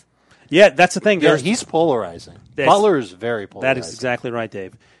 10th. Yeah, that's the thing. Yeah, he's polarizing. Butler is very polarizing. That is exactly right,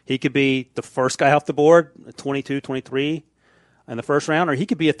 Dave. He could be the first guy off the board, 22, 23 in the first round, or he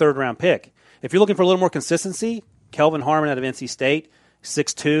could be a third-round pick. If you're looking for a little more consistency, Kelvin Harmon out of NC State,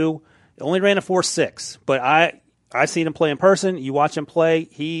 6'2", only ran a 4.6. But I've seen him play in person. You watch him play,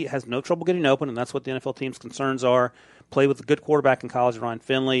 he has no trouble getting open, and that's what the NFL team's concerns are. Played with a good quarterback in college, Ryan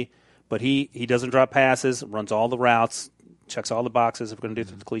Finley, but he doesn't drop passes, runs all the routes, checks all the boxes if we're going to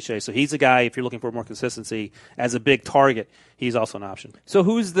do the cliche. So he's a guy, if you're looking for more consistency, as a big target, he's also an option. So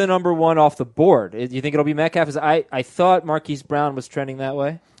who's the number one off the board? Do you think it'll be Metcalf? I thought Marquise Brown was trending that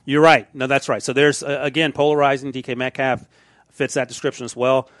way. You're right. No, that's right. So there's, again, polarizing. DK Metcalf fits that description as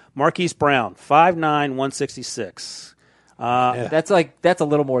well. Marquise Brown, 5'9", 166. That's a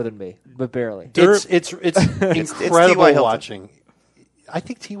little more than me, but barely. It's incredible watching. I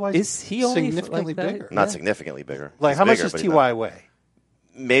think T.Y. is he only significantly like bigger. Not significantly bigger. Like, He's how much bigger, does but he's T.Y. not. weigh?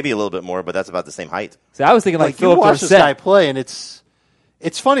 Maybe a little bit more, but that's about the same height. So I was thinking like you Philip watch this guy Dorsett. play, and it's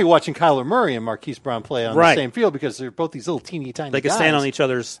funny watching Kyler Murray and Marquise Brown play on the same field because they're both these little teeny tiny They can guys. stand on each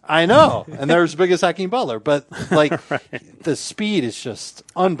other's. I know, and they're as big as Hakeem Butler, but like the speed is just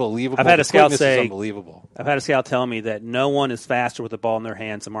unbelievable. I've had a The scout quickness say, is unbelievable. I've had a scout tell me that no one is faster with the ball in their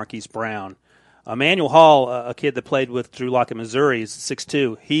hands than Marquise Brown. Emmanuel Hall, a kid that played with Drew Lock in Missouri, is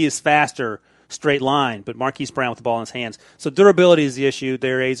 6'2". He is faster straight line, but Marquise Brown with the ball in his hands. So durability is the issue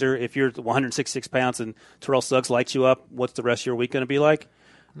there, Azer. If you're 166 pounds and Terrell Suggs lights you up, what's the rest of your week going to be like?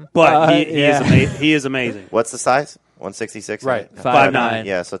 But he is amazing. What's the size? 166? Right. 5'9".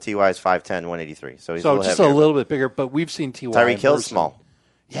 Yeah, so T.Y. is 5'10", 183. So he's a So little just heavier. a little bit bigger, but we've seen T.Y. Tyreek in Hill's person. small.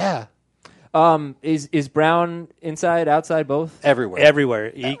 Yeah, Is Brown inside, outside, both? everywhere.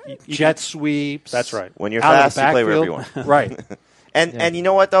 Everywhere. Jet sweeps. That's right. When you're Out of fast, the you play wherever you backfield. want. Right. And you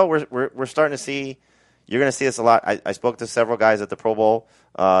know what, though? We're starting to see – you're going to see this a lot. I spoke to several guys at the Pro Bowl.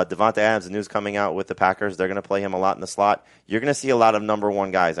 Devontae Adams, the news coming out with the Packers. They're going to play him a lot in the slot. You're going to see a lot of number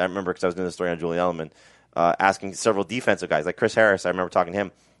one guys. I remember because I was doing the story on Julian Edelman, asking several defensive guys. Like Chris Harris, I remember talking to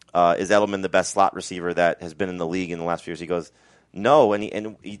him. Is Edelman the best slot receiver that has been in the league in the last few years? He goes, no. And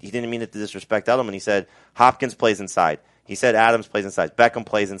he didn't mean it to disrespect Edelman. He said, Hopkins plays inside. He said Adams plays inside. Beckham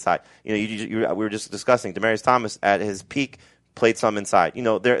plays inside. We were just discussing Demaryius Thomas at his peak played some inside.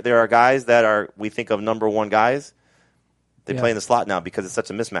 There are guys that we think of number one guys. They play in the slot now because it's such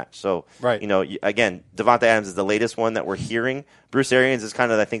a mismatch. So, right. Again, Devontae Adams is the latest one that we're hearing. Bruce Arians is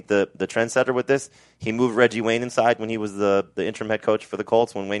kind of, I think, the trendsetter with this. He moved Reggie Wayne inside when he was the interim head coach for the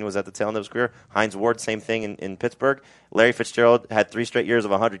Colts when Wayne was at the tail end of his career. Hines Ward, same thing in Pittsburgh. Larry Fitzgerald had 3 straight years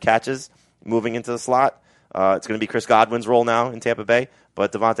of 100 catches moving into the slot. It's going to be Chris Godwin's role now in Tampa Bay,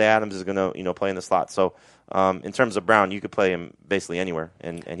 but Devontae Adams is going to play in the slot. So in terms of Brown, you could play him basically anywhere,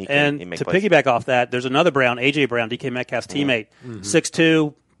 and he can make to plays. piggyback off that, there's another Brown, A.J. Brown, DK Metcalf's teammate,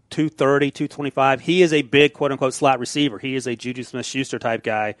 6'2", 230, 225. He is a big, quote-unquote, slot receiver. He is a Juju Smith-Schuster type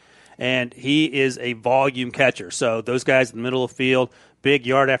guy, and he is a volume catcher. So those guys in the middle of the field, big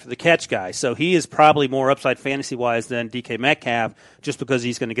yard after the catch guy. So he is probably more upside fantasy-wise than DK Metcalf just because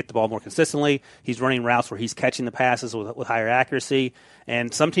he's going to get the ball more consistently. He's running routes where he's catching the passes with higher accuracy,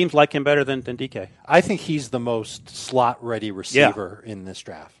 and some teams like him better than DK. I think he's the most slot-ready receiver in this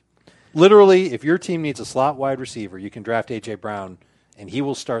draft. Literally, if your team needs a slot wide receiver, you can draft A.J. Brown, and he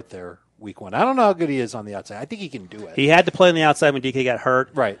will start there week 1. I don't know how good he is on the outside. I think he can do it. He had to play on the outside when DK got hurt.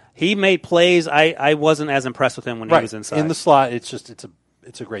 Right. He made plays. I wasn't as impressed with him when he was inside. In the slot,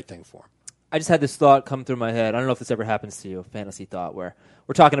 it's a great thing for him. I just had this thought come through my head. I don't know if this ever happens to you, a fantasy thought, where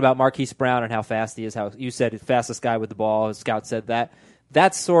we're talking about Marquise Brown and how fast he is, how you said the fastest guy with the ball. A scout said that.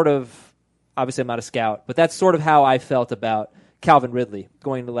 That's sort of, obviously I'm not a scout, but that's sort of how I felt about Calvin Ridley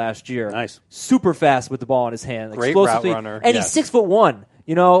going into last year. Nice. Super fast with the ball in his hand. Great explosively, route runner. And Yes. he's 6'1".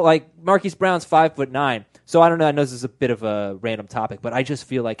 Like Marquise Brown's 5'9". So I don't know. I know this is a bit of a random topic, but I just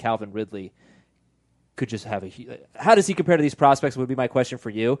feel like Calvin Ridley could just have how does he compare to these prospects would be my question for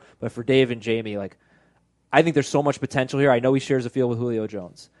you. But for Dave and Jamie, I think there's so much potential here. I know he shares a field with Julio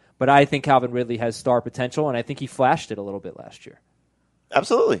Jones. But I think Calvin Ridley has star potential, and I think he flashed it a little bit last year.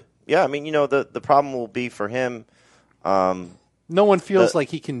 Absolutely. Yeah, I mean, the problem will be for him. No one feels like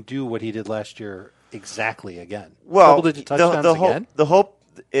he can do what he did last year exactly again. Well, double-digit touchdowns again. The hope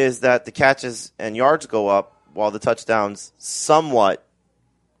is that the catches and yards go up while the touchdowns somewhat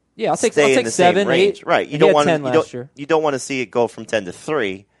Yeah, I'll take stay in the 7, same range. 8. Right. You don't want 10 last year. You don't want to see it go from 10 to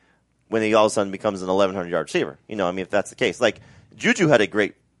 3 when he all of a sudden becomes an 1,100-yard receiver. If that's the case. Like, Juju had a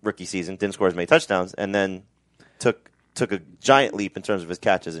great rookie season, didn't score as many touchdowns, and then took a giant leap in terms of his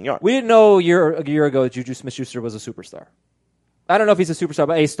catches and yards. We didn't know a year ago that Juju Smith-Schuster was a superstar. I don't know if he's a superstar,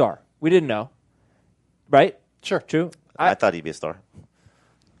 but a star. We didn't know. Right? Sure. True? I thought he'd be a star.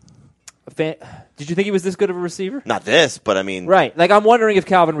 Did you think he was this good of a receiver? Not this, but I mean... Right. Like, I'm wondering if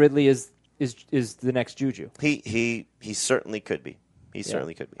Calvin Ridley is the next Juju. He certainly could be. He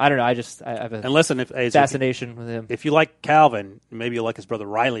certainly could be. I don't know. I have a And listen, fascination with him. If you like Calvin, maybe you like his brother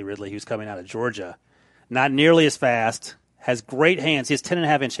Riley Ridley, who's coming out of Georgia. Not nearly as fast, has great hands. He has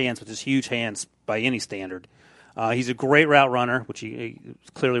 10.5-inch hands, which is huge hands by any standard. He's a great route runner, which he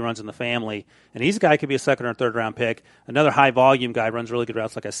clearly runs in the family. And he's a guy who could be a second or third round pick. Another high volume guy, runs really good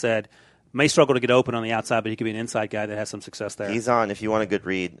routes, like I said. May struggle to get open on the outside, but he could be an inside guy that has some success there. He's on, if you want a good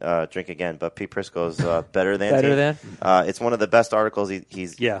read, Drink Again, but Pete Prisco's Better Than. Better Than? It's one of the best articles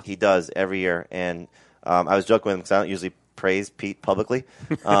he does every year. And I was joking with him because I don't usually praise Pete publicly.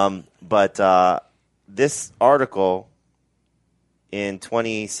 But this article in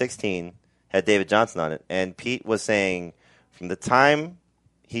 2016 had David Johnson on it. And Pete was saying from the time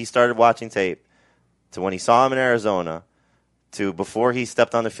he started watching tape to when he saw him in Arizona to before he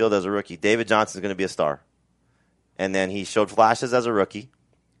stepped on the field as a rookie, David Johnson is going to be a star. And then he showed flashes as a rookie,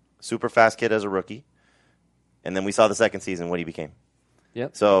 super fast kid as a rookie. And then we saw the second season what he became.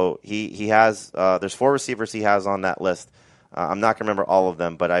 Yep. So he has there's 4 receivers he has on that list. I'm not going to remember all of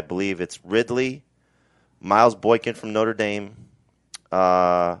them, but I believe it's Ridley, Miles Boykin from Notre Dame,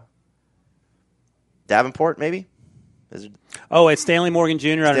 Davenport maybe? It's Stanley Morgan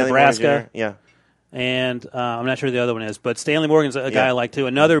Jr. out of Nebraska. Morgan Jr., yeah. And I'm not sure who the other one is, but Stanley Morgan's a guy I like too.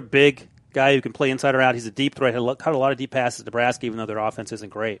 Another big guy who can play inside or out. He's a deep threat. Caught a lot of deep passes at Nebraska, even though their offense isn't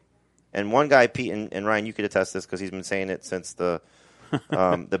great. And one guy, Pete and Ryan, you could attest this because he's been saying it since the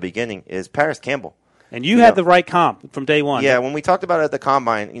beginning, is Paris Campbell. And you had the right comp from day one. Yeah, when we talked about it at the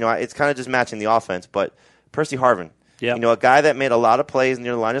Combine, it's kind of just matching the offense, but Percy Harvin, a guy that made a lot of plays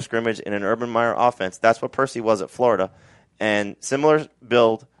near the line of scrimmage in an Urban Meyer offense. That's what Percy was at Florida. And similar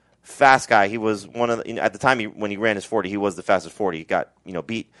build, fast guy. He was one of the, at the time when he ran his 40, he was the fastest 40. He got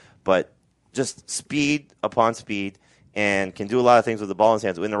beat, but just speed upon speed, and can do a lot of things with the ball in his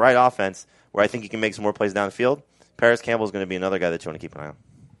hands. In the right offense, where I think he can make some more plays downfield, Paris Campbell is going to be another guy that you want to keep an eye on.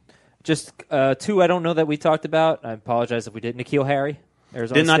 Just 2 I don't know that we talked about. I apologize if we did. N'Keal Harry,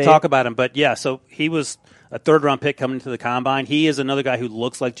 Arizona Did not State. talk about him, but yeah, so he was a third-round pick coming into the Combine. He is another guy who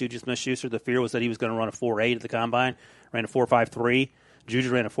looks like Juju Smith-Schuster. The fear was that he was going to run a 4.8 at the Combine, ran a 4.53.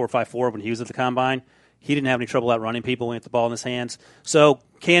 Juju ran a 4.54 when he was at the Combine. He didn't have any trouble outrunning people when he had the ball in his hands. So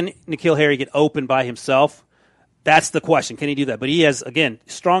can N'Keal Harry get open by himself? That's the question. Can he do that? But he has, again,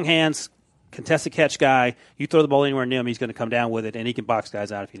 strong hands, contested catch guy. You throw the ball anywhere near him, he's going to come down with it, and he can box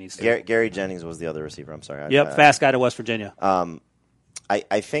guys out if he needs to. Gary Jennings was the other receiver. I'm sorry. Fast guy to West Virginia.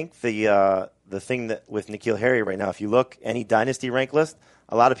 I think the thing that with N'Keal Harry right now, if you look any dynasty rank list,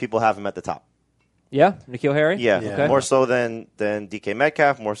 a lot of people have him at the top. Yeah, N'Keal Harry? Yeah, Okay. more so than DK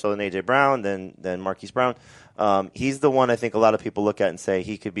Metcalf, more so than A.J. Brown, than Marquise Brown. He's the one I think a lot of people look at and say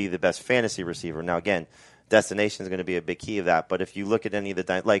he could be the best fantasy receiver. Now, again, destination is going to be a big key of that. But if you look at any of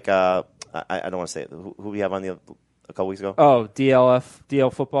the I don't want to say it. Who we have on a couple weeks ago? Oh,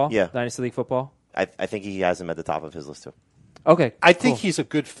 DL football? Yeah. Dynasty League football? I think he has him at the top of his list, too. Okay. I think he's a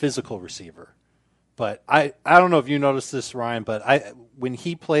good physical receiver. But I don't know if you noticed this, Ryan, but when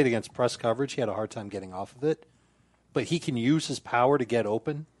he played against press coverage, he had a hard time getting off of it. But he can use his power to get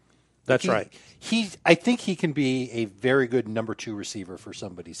open. That's right. I think he can be a very good number 2 receiver for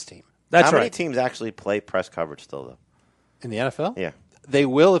somebody's team. How many teams actually play press coverage still, though? In the NFL? Yeah. They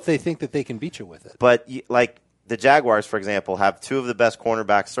will if they think that they can beat you with it. But, like, the Jaguars, for example, have 2 of the best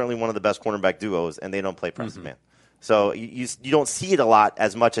cornerbacks, certainly one of the best cornerback duos, and they don't play press man. So you don't see it a lot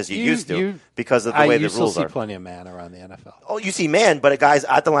as much as you used to because of the way the rules are. You still see plenty of man around the NFL. Oh, you see man, but a guy's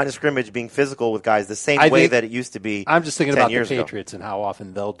at the line of scrimmage being physical with guys the same way that it used to be. I'm just thinking 10 about the years Patriots and how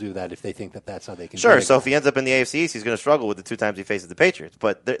often they'll do that if they think that that's how they can. Sure. So if he ends up in the AFC East, he's going to struggle with the 2 times he faces the Patriots.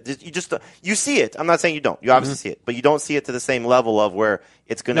 But you see it. I'm not saying you don't. You obviously see it, but you don't see it to the same level of where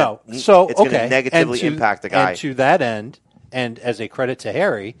it's going to negatively impact the guy. And to that end, and as a credit to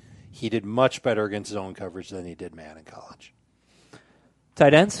Harry, he did much better against zone coverage than he did man in college.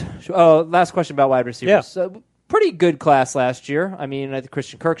 Tight ends? Oh, last question about wide receivers. Yeah. So, pretty good class last year. I mean, I think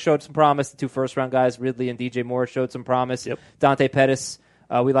Christian Kirk showed some promise. The 2 first-round guys, Ridley and DJ Moore, showed some promise. Yep. Dante Pettis,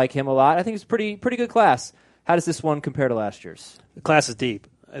 we like him a lot. I think it's pretty good class. How does this one compare to last year's? The class is deep.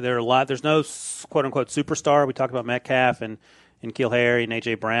 There are a lot. There's no quote-unquote superstar. We talked about Metcalf and N'Keal Harry and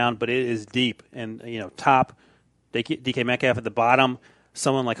A.J. Brown, but it is deep. And, top DK Metcalf at the bottom,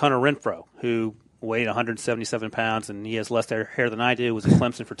 someone like Hunter Renfrow, who weighed 177 pounds, and he has less hair than I do, was at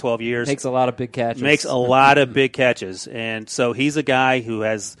Clemson for 12 years. Makes a lot of big catches. Makes a lot of big catches. And so he's a guy who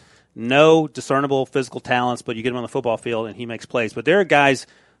has no discernible physical talents, but you get him on the football field and he makes plays. But there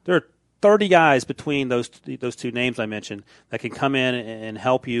are 30 guys between those 2 names I mentioned that can come in and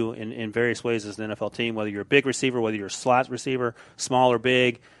help you in various ways as an NFL team, whether you're a big receiver, whether you're a slot receiver, small or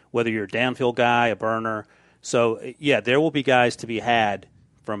big, whether you're a downfield guy, a burner. So, there will be guys to be had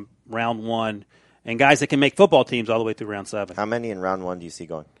from round 1 and guys that can make football teams all the way through round 7. How many in round 1 do you see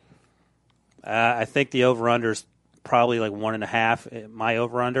going? I think the over-under is probably like 1.5. My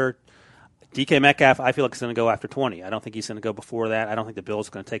over-under. DK Metcalf, I feel like he's going to go after 20. I don't think he's going to go before that. I don't think the Bills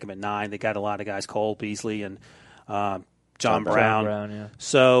are going to take him at 9. They got a lot of guys, Cole Beasley and John Brown. Yeah.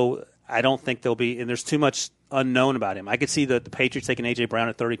 So I don't think there'll be – and there's too much unknown about him. I could see the Patriots taking A.J. Brown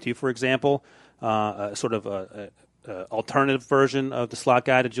at 32, for example, sort of a alternative version of the slot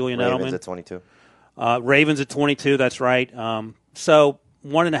guy to Julian Ravens Edelman. at 22. Ravens at 22, that's right. So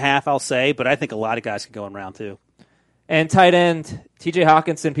 1.5, I'll say, but I think a lot of guys could go in round 2. And tight end, TJ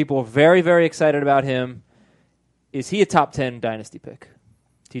Hawkinson, people are very, very excited about him. Is he a top 10 dynasty pick?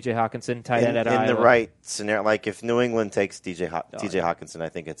 TJ Hawkinson, tight end at Iowa. In the right scenario, like if New England takes TJ Hawkinson, I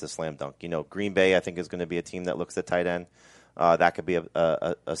think it's a slam dunk. Green Bay, I think, is going to be a team that looks at tight end. That could be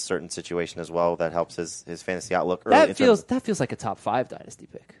a certain situation as well that helps his fantasy outlook. That feels like a top 5 dynasty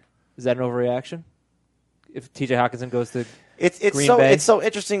pick. Is that an overreaction? If TJ Hawkinson goes to Green Bay? It's so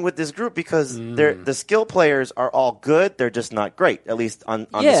interesting with this group because the skill players are all good. They're just not great, at least on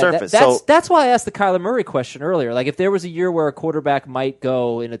the surface. That's why I asked the Kyler Murray question earlier. Like if there was a year where a quarterback might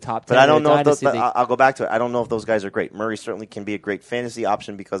go in a top 10, but I don't know. I'll go back to it. I don't know if those guys are great. Murray certainly can be a great fantasy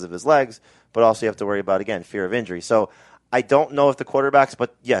option because of his legs, but also you have to worry about again fear of injury. So I don't know if the quarterbacks,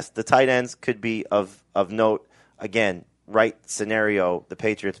 but yes, the tight ends could be of note. Again, right scenario, the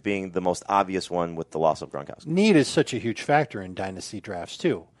Patriots being the most obvious one with the loss of Gronkowski. Need is such a huge factor in dynasty drafts,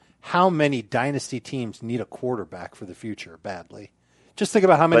 too. How many dynasty teams need a quarterback for the future badly? Just think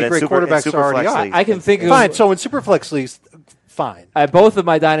about how many great quarterbacks are already on. I can think of... Fine, so in Superflex leagues, fine. Both of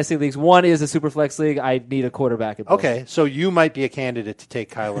my dynasty leagues, one is a Superflex league. I need a quarterback in both. Okay, so you might be a candidate to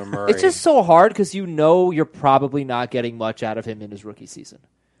take Kyler Murray. It's just so hard because you're probably not getting much out of him in his rookie season.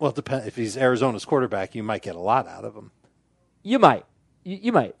 Well, it depends. If he's Arizona's quarterback, you might get a lot out of him. You might.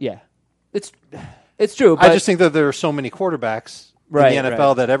 You might, yeah. It's true. But I just think that there are so many quarterbacks in the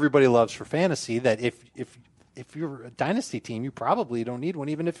NFL that everybody loves for fantasy that if you're a dynasty team, you probably don't need one,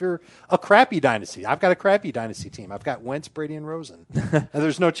 even if you're a crappy dynasty. I've got a crappy dynasty team. I've got Wentz, Brady, and Rosen. And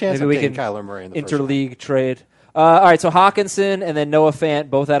there's no chance I'm taking Kyler Murray in the first round. Interleague trade. All right, so Hawkinson and then Noah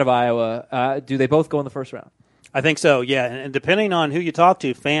Fant, both out of Iowa. Do they both go in the first round? I think so, yeah. And depending on who you talk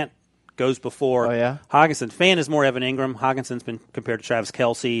to, Fant goes before Hawkinson. Fant is more Evan Ingram. Hawkinson's been compared to Travis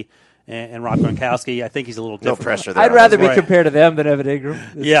Kelce and Rob Gronkowski. I think he's a little different. No pressure there. I'd rather be compared to them than Evan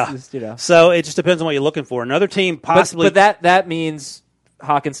Ingram. So it just depends on what you're looking for. Another team possibly. But that means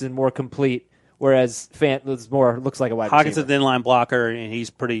Hawkinson more complete, whereas Fant looks like a wide receiver. Hawkinson's an inline blocker, and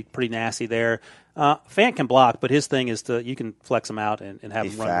he's pretty nasty there. Fant can block, but his thing is you can flex him out and have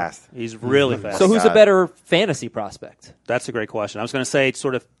him run. Fast. He's really fast. So who's a better fantasy prospect? That's a great question. I was going to say,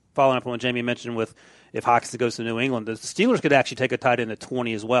 sort of following up on what Jamie mentioned with if Hawkinson goes to New England, the Steelers could actually take a tight end at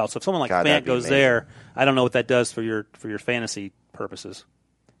 20 as well. So if someone like Fant goes there, I don't know what that does for your fantasy purposes.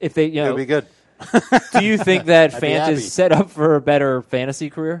 If they, it would be good. Do you think that Fant is set up for a better fantasy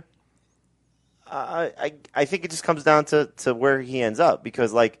career? I think it just comes down to where he ends up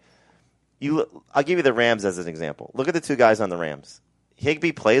because I'll give you the Rams as an example. Look at the 2 guys on the Rams.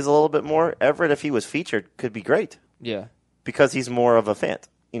 Higbee plays a little bit more. Everett, if he was featured, could be great. Yeah, because he's more of a Fant.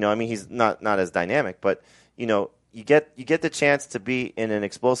 He's not as dynamic, but you get the chance to be in an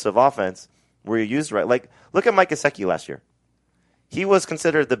explosive offense where you're used right. Like look at Mike Gesicki last year. He was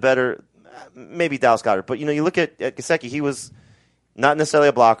considered the better, maybe Dallas Goedert, but you look at Gesicki, he was not necessarily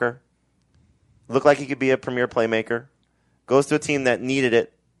a blocker. Looked like he could be a premier playmaker. Goes to a team that needed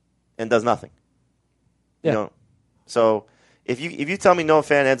it and does nothing. Yeah. So if you tell me Noah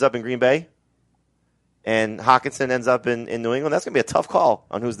Fant ends up in Green Bay and Hawkinson ends up in New England, that's going to be a tough call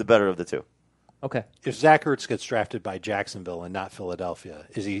on who's the better of the 2. Okay. If Zach Ertz gets drafted by Jacksonville and not Philadelphia,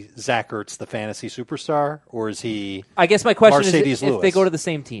 is he Zach Ertz, the fantasy superstar, or is he? I guess my question Mercedes is if Lewis? they go to the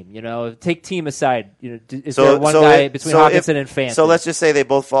same team. Take team aside. Is there one guy between Hockenson and Fant? So let's just say they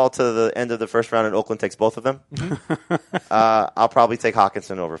both fall to the end of the first round and Oakland takes both of them. I'll probably take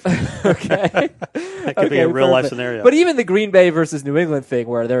Hockenson over Fant. Okay. That could be a real-life scenario. But even the Green Bay versus New England thing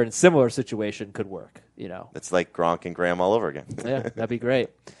where they're in a similar situation could work. It's like Gronk and Graham all over again. Yeah, that'd be great.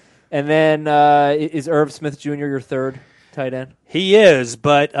 And then is Irv Smith Jr. your third tight end? He is,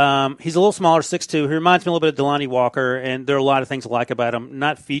 but he's a little smaller, 6'2". He reminds me a little bit of Delanie Walker, and there are a lot of things I like about him.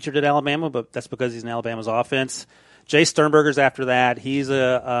 Not featured at Alabama, but that's because he's in Alabama's offense. Jay Sternberger's after that. He's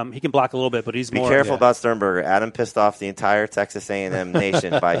he can block a little bit, but he's Be more. careful about Sternberger. Adam pissed off the entire Texas A&M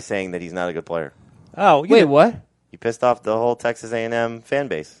nation by saying that he's not a good player. Oh, Wait, what? He pissed off the whole Texas A&M fan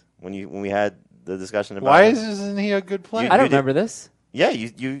base when we had the discussion about Why him. isn't he a good player? I don't remember this. Yeah,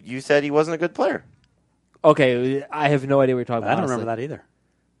 you said he wasn't a good player. Okay, I have no idea what you're talking about. I don't remember honestly. that either.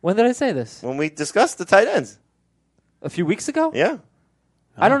 When did I say this? When we discussed the tight ends. A few weeks ago? Yeah.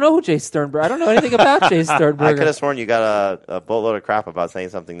 I don't know who Jay Sternberger. I don't know anything about Jay I Sternberger. could have sworn you got a boatload of crap about saying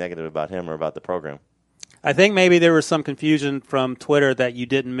something negative about him or about the program. I think maybe there was some confusion from Twitter that you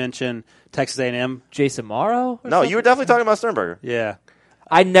didn't mention Texas A&M. Jason Morrow? No, you were definitely talking about Sternberger. Yeah.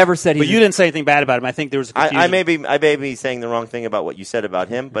 I never said he. But you didn't say anything bad about him. I think there was a confusion. I may be saying the wrong thing about what you said about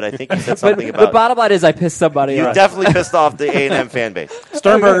him, but I think you said But something the about. bottom line is I pissed somebody You off. definitely pissed off the A&M fan base.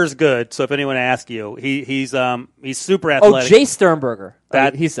 Sternberger's good, so if anyone asks you, he's super Oh, athletic. Jay Sternberger.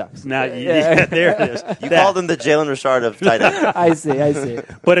 That- He sucks. Now, yeah, there it is. You called him the Jalen Richard of tight end. I see.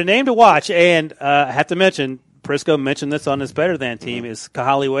 But a name to watch, and I have to mention, Prisco mentioned this on his Better Than team, is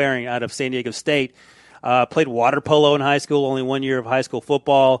Kahali Waring out of San Diego State. Played water polo in high school, only 1 year of high school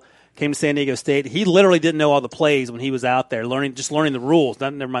football. Came to San Diego State. He literally didn't know all the plays when he was out there, learning the rules,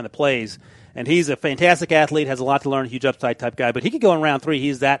 never mind the plays. And he's a fantastic athlete, has a lot to learn, huge upside type guy. But he could go in round 3.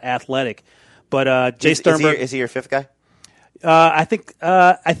 He's that athletic. But Jay Sternberger, Is he your fifth guy? I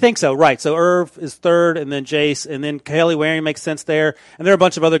think so. Right. So Irv is third, and then Jace, and then Kahali Waring makes sense there. And there are a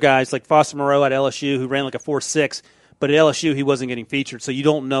bunch of other guys like Foster Moreau at LSU who ran like a 4.6. But at LSU, he wasn't getting featured, so you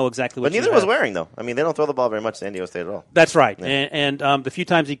don't know exactly what. But neither was Waring, though. I mean, they don't throw the ball very much at San Diego State at all. That's right. Yeah. And the few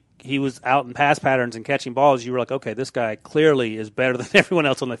times he was out in pass patterns and catching balls, you were like, okay, this guy clearly is better than everyone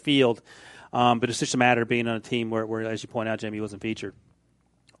else on the field. But it's just a matter of being on a team where, as you point out, Jamie, he wasn't featured.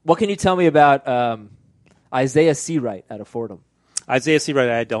 What can you tell me about Isaiah Seawright out of Fordham? Isaiah Seawright,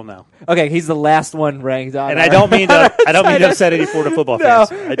 I don't know, Okay, he's the last one ranked on. and I don't mean to upset any Florida football No,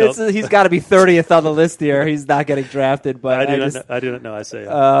 fans. I don't. he's got to be 30th on the list here. He's not getting drafted, but I do not know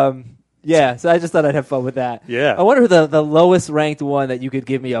Isaiah. yeah, so I just thought I'd have fun with that. Yeah. I wonder who the lowest ranked one that you could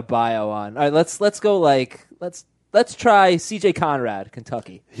give me a bio on. All right, let's go let's try C.J. Conrad,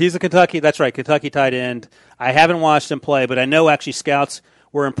 Kentucky. He's a Kentucky. That's right, Kentucky tight end. I haven't watched him play, but I know actually scouts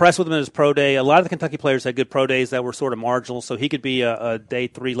were impressed with him in his pro day. A lot of the Kentucky players had good pro days that were sort of marginal, so he could be a late day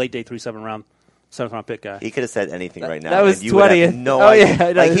 3, 7th round pick guy. He could have said anything right now. That was and you would have 20th. No Oh, idea.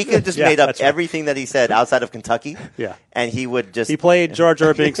 yeah, Like, he could have just Yeah, made up that's right. everything that he said outside of Kentucky. Yeah. And he would just. He played Jar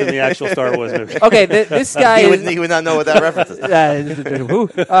Jar Binks in the actual Star Wars movie. Okay, this guy he would not know what that reference is.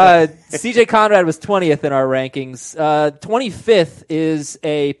 C.J. Conrad was 20th in our rankings. 25th is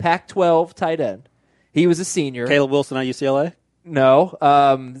a Pac-12 tight end. He was a senior. Caleb Wilson at UCLA? No,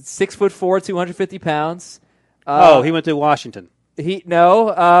 6'4", 250 pounds. He went to Washington. His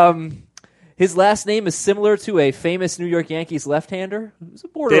last name is similar to a famous New York Yankees left-hander. Who's a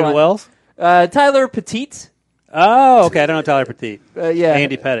borderline. David Wells? Tyler Petite. Oh, okay. I don't know Tyler Petite. Yeah,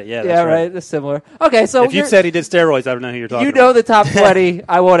 Andy Pettit. Yeah, that's yeah, right. That's similar. Okay, so If you said he did steroids, I don't know who you're talking you about. know the top 20.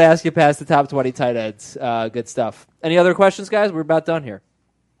 I won't ask you past the top 20 tight ends. Good stuff. Any other questions, guys? We're about done here.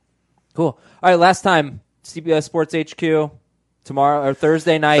 Cool. All right, last time, CBS Sports HQ, tomorrow or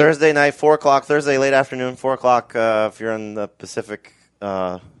Thursday night. Thursday night, 4 o'clock. Thursday late afternoon, 4 o'clock. If you're in the Pacific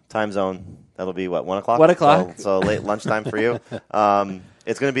time zone, that'll be what, 1 o'clock. 1 o'clock. So late lunchtime for you.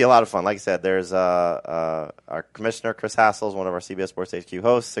 It's going to be a lot of fun. Like I said, there's our commissioner Chris Hassel, one of our CBS Sports HQ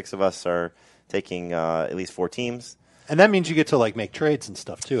hosts. 6 of us are taking at least 4 teams. And that means you get to make trades and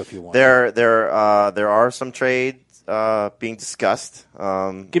stuff too if you want. There are some trades being discussed.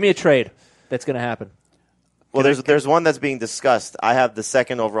 Give me a trade that's going to happen. Well, there's one that's being discussed. I have the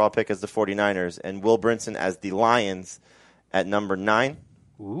second overall pick as the 49ers and Will Brinson as the Lions at number 9.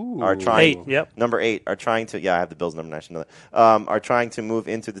 Are trying 8, yep. Number 8 are trying to. Yeah, I have the Bills number 9. I should know that. Are trying to move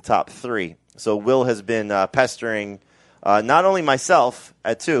into the top 3. So Will has been pestering not only myself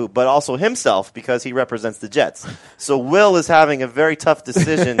at 2, but also himself because he represents the Jets. So Will is having a very tough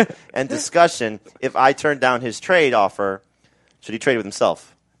decision and discussion. If I turn down his trade offer, should he trade with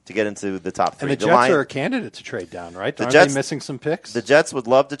himself to get into the top 3. And the Jets are a candidate to trade down, right? Aren't Jets, they missing some picks? The Jets would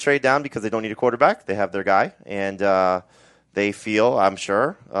love to trade down because they don't need a quarterback. They have their guy, and they feel, I'm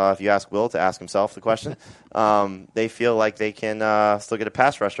sure, if you ask Will to ask himself the question, they feel like they can still get a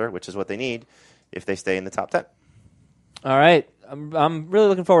pass rusher, which is what they need if they stay in the top 10. All right. I'm really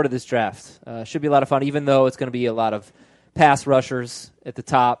looking forward to this draft. Should be a lot of fun, even though it's going to be a lot of pass rushers at the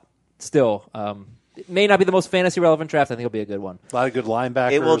top. Still, it may not be the most fantasy relevant draft. I think it'll be a good one. A lot of good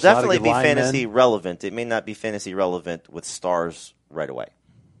linebackers. It will definitely be linemen. fantasy relevant. It may not be fantasy relevant with stars right away.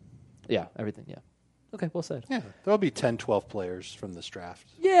 Yeah, everything, yeah. Okay, well said. Yeah, there'll be 10, 12 players from this draft.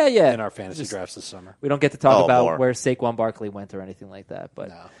 Yeah. In our fantasy drafts this summer. We don't get to talk about more. where Saquon Barkley went or anything like that. But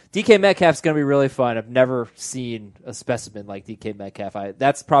No. DK Metcalf's going to be really fun. I've never seen a specimen like DK Metcalf.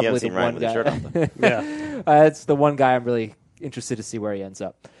 That's probably You the haven't seen Ryan one with his shirt guy. off, Yeah. That's the one guy I'm really interested to see where he ends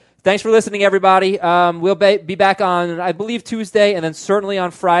up. Thanks for listening, everybody. We'll be back on, I believe, Tuesday, and then certainly on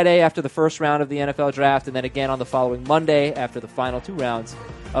Friday after the first round of the NFL Draft, and then again on the following Monday after the final 2 rounds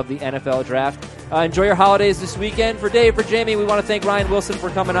of the NFL Draft. Enjoy your holidays this weekend. For Dave, for Jamie, we want to thank Ryan Wilson for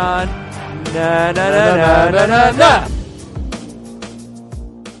coming on. Na, na, na, na, na, na, na.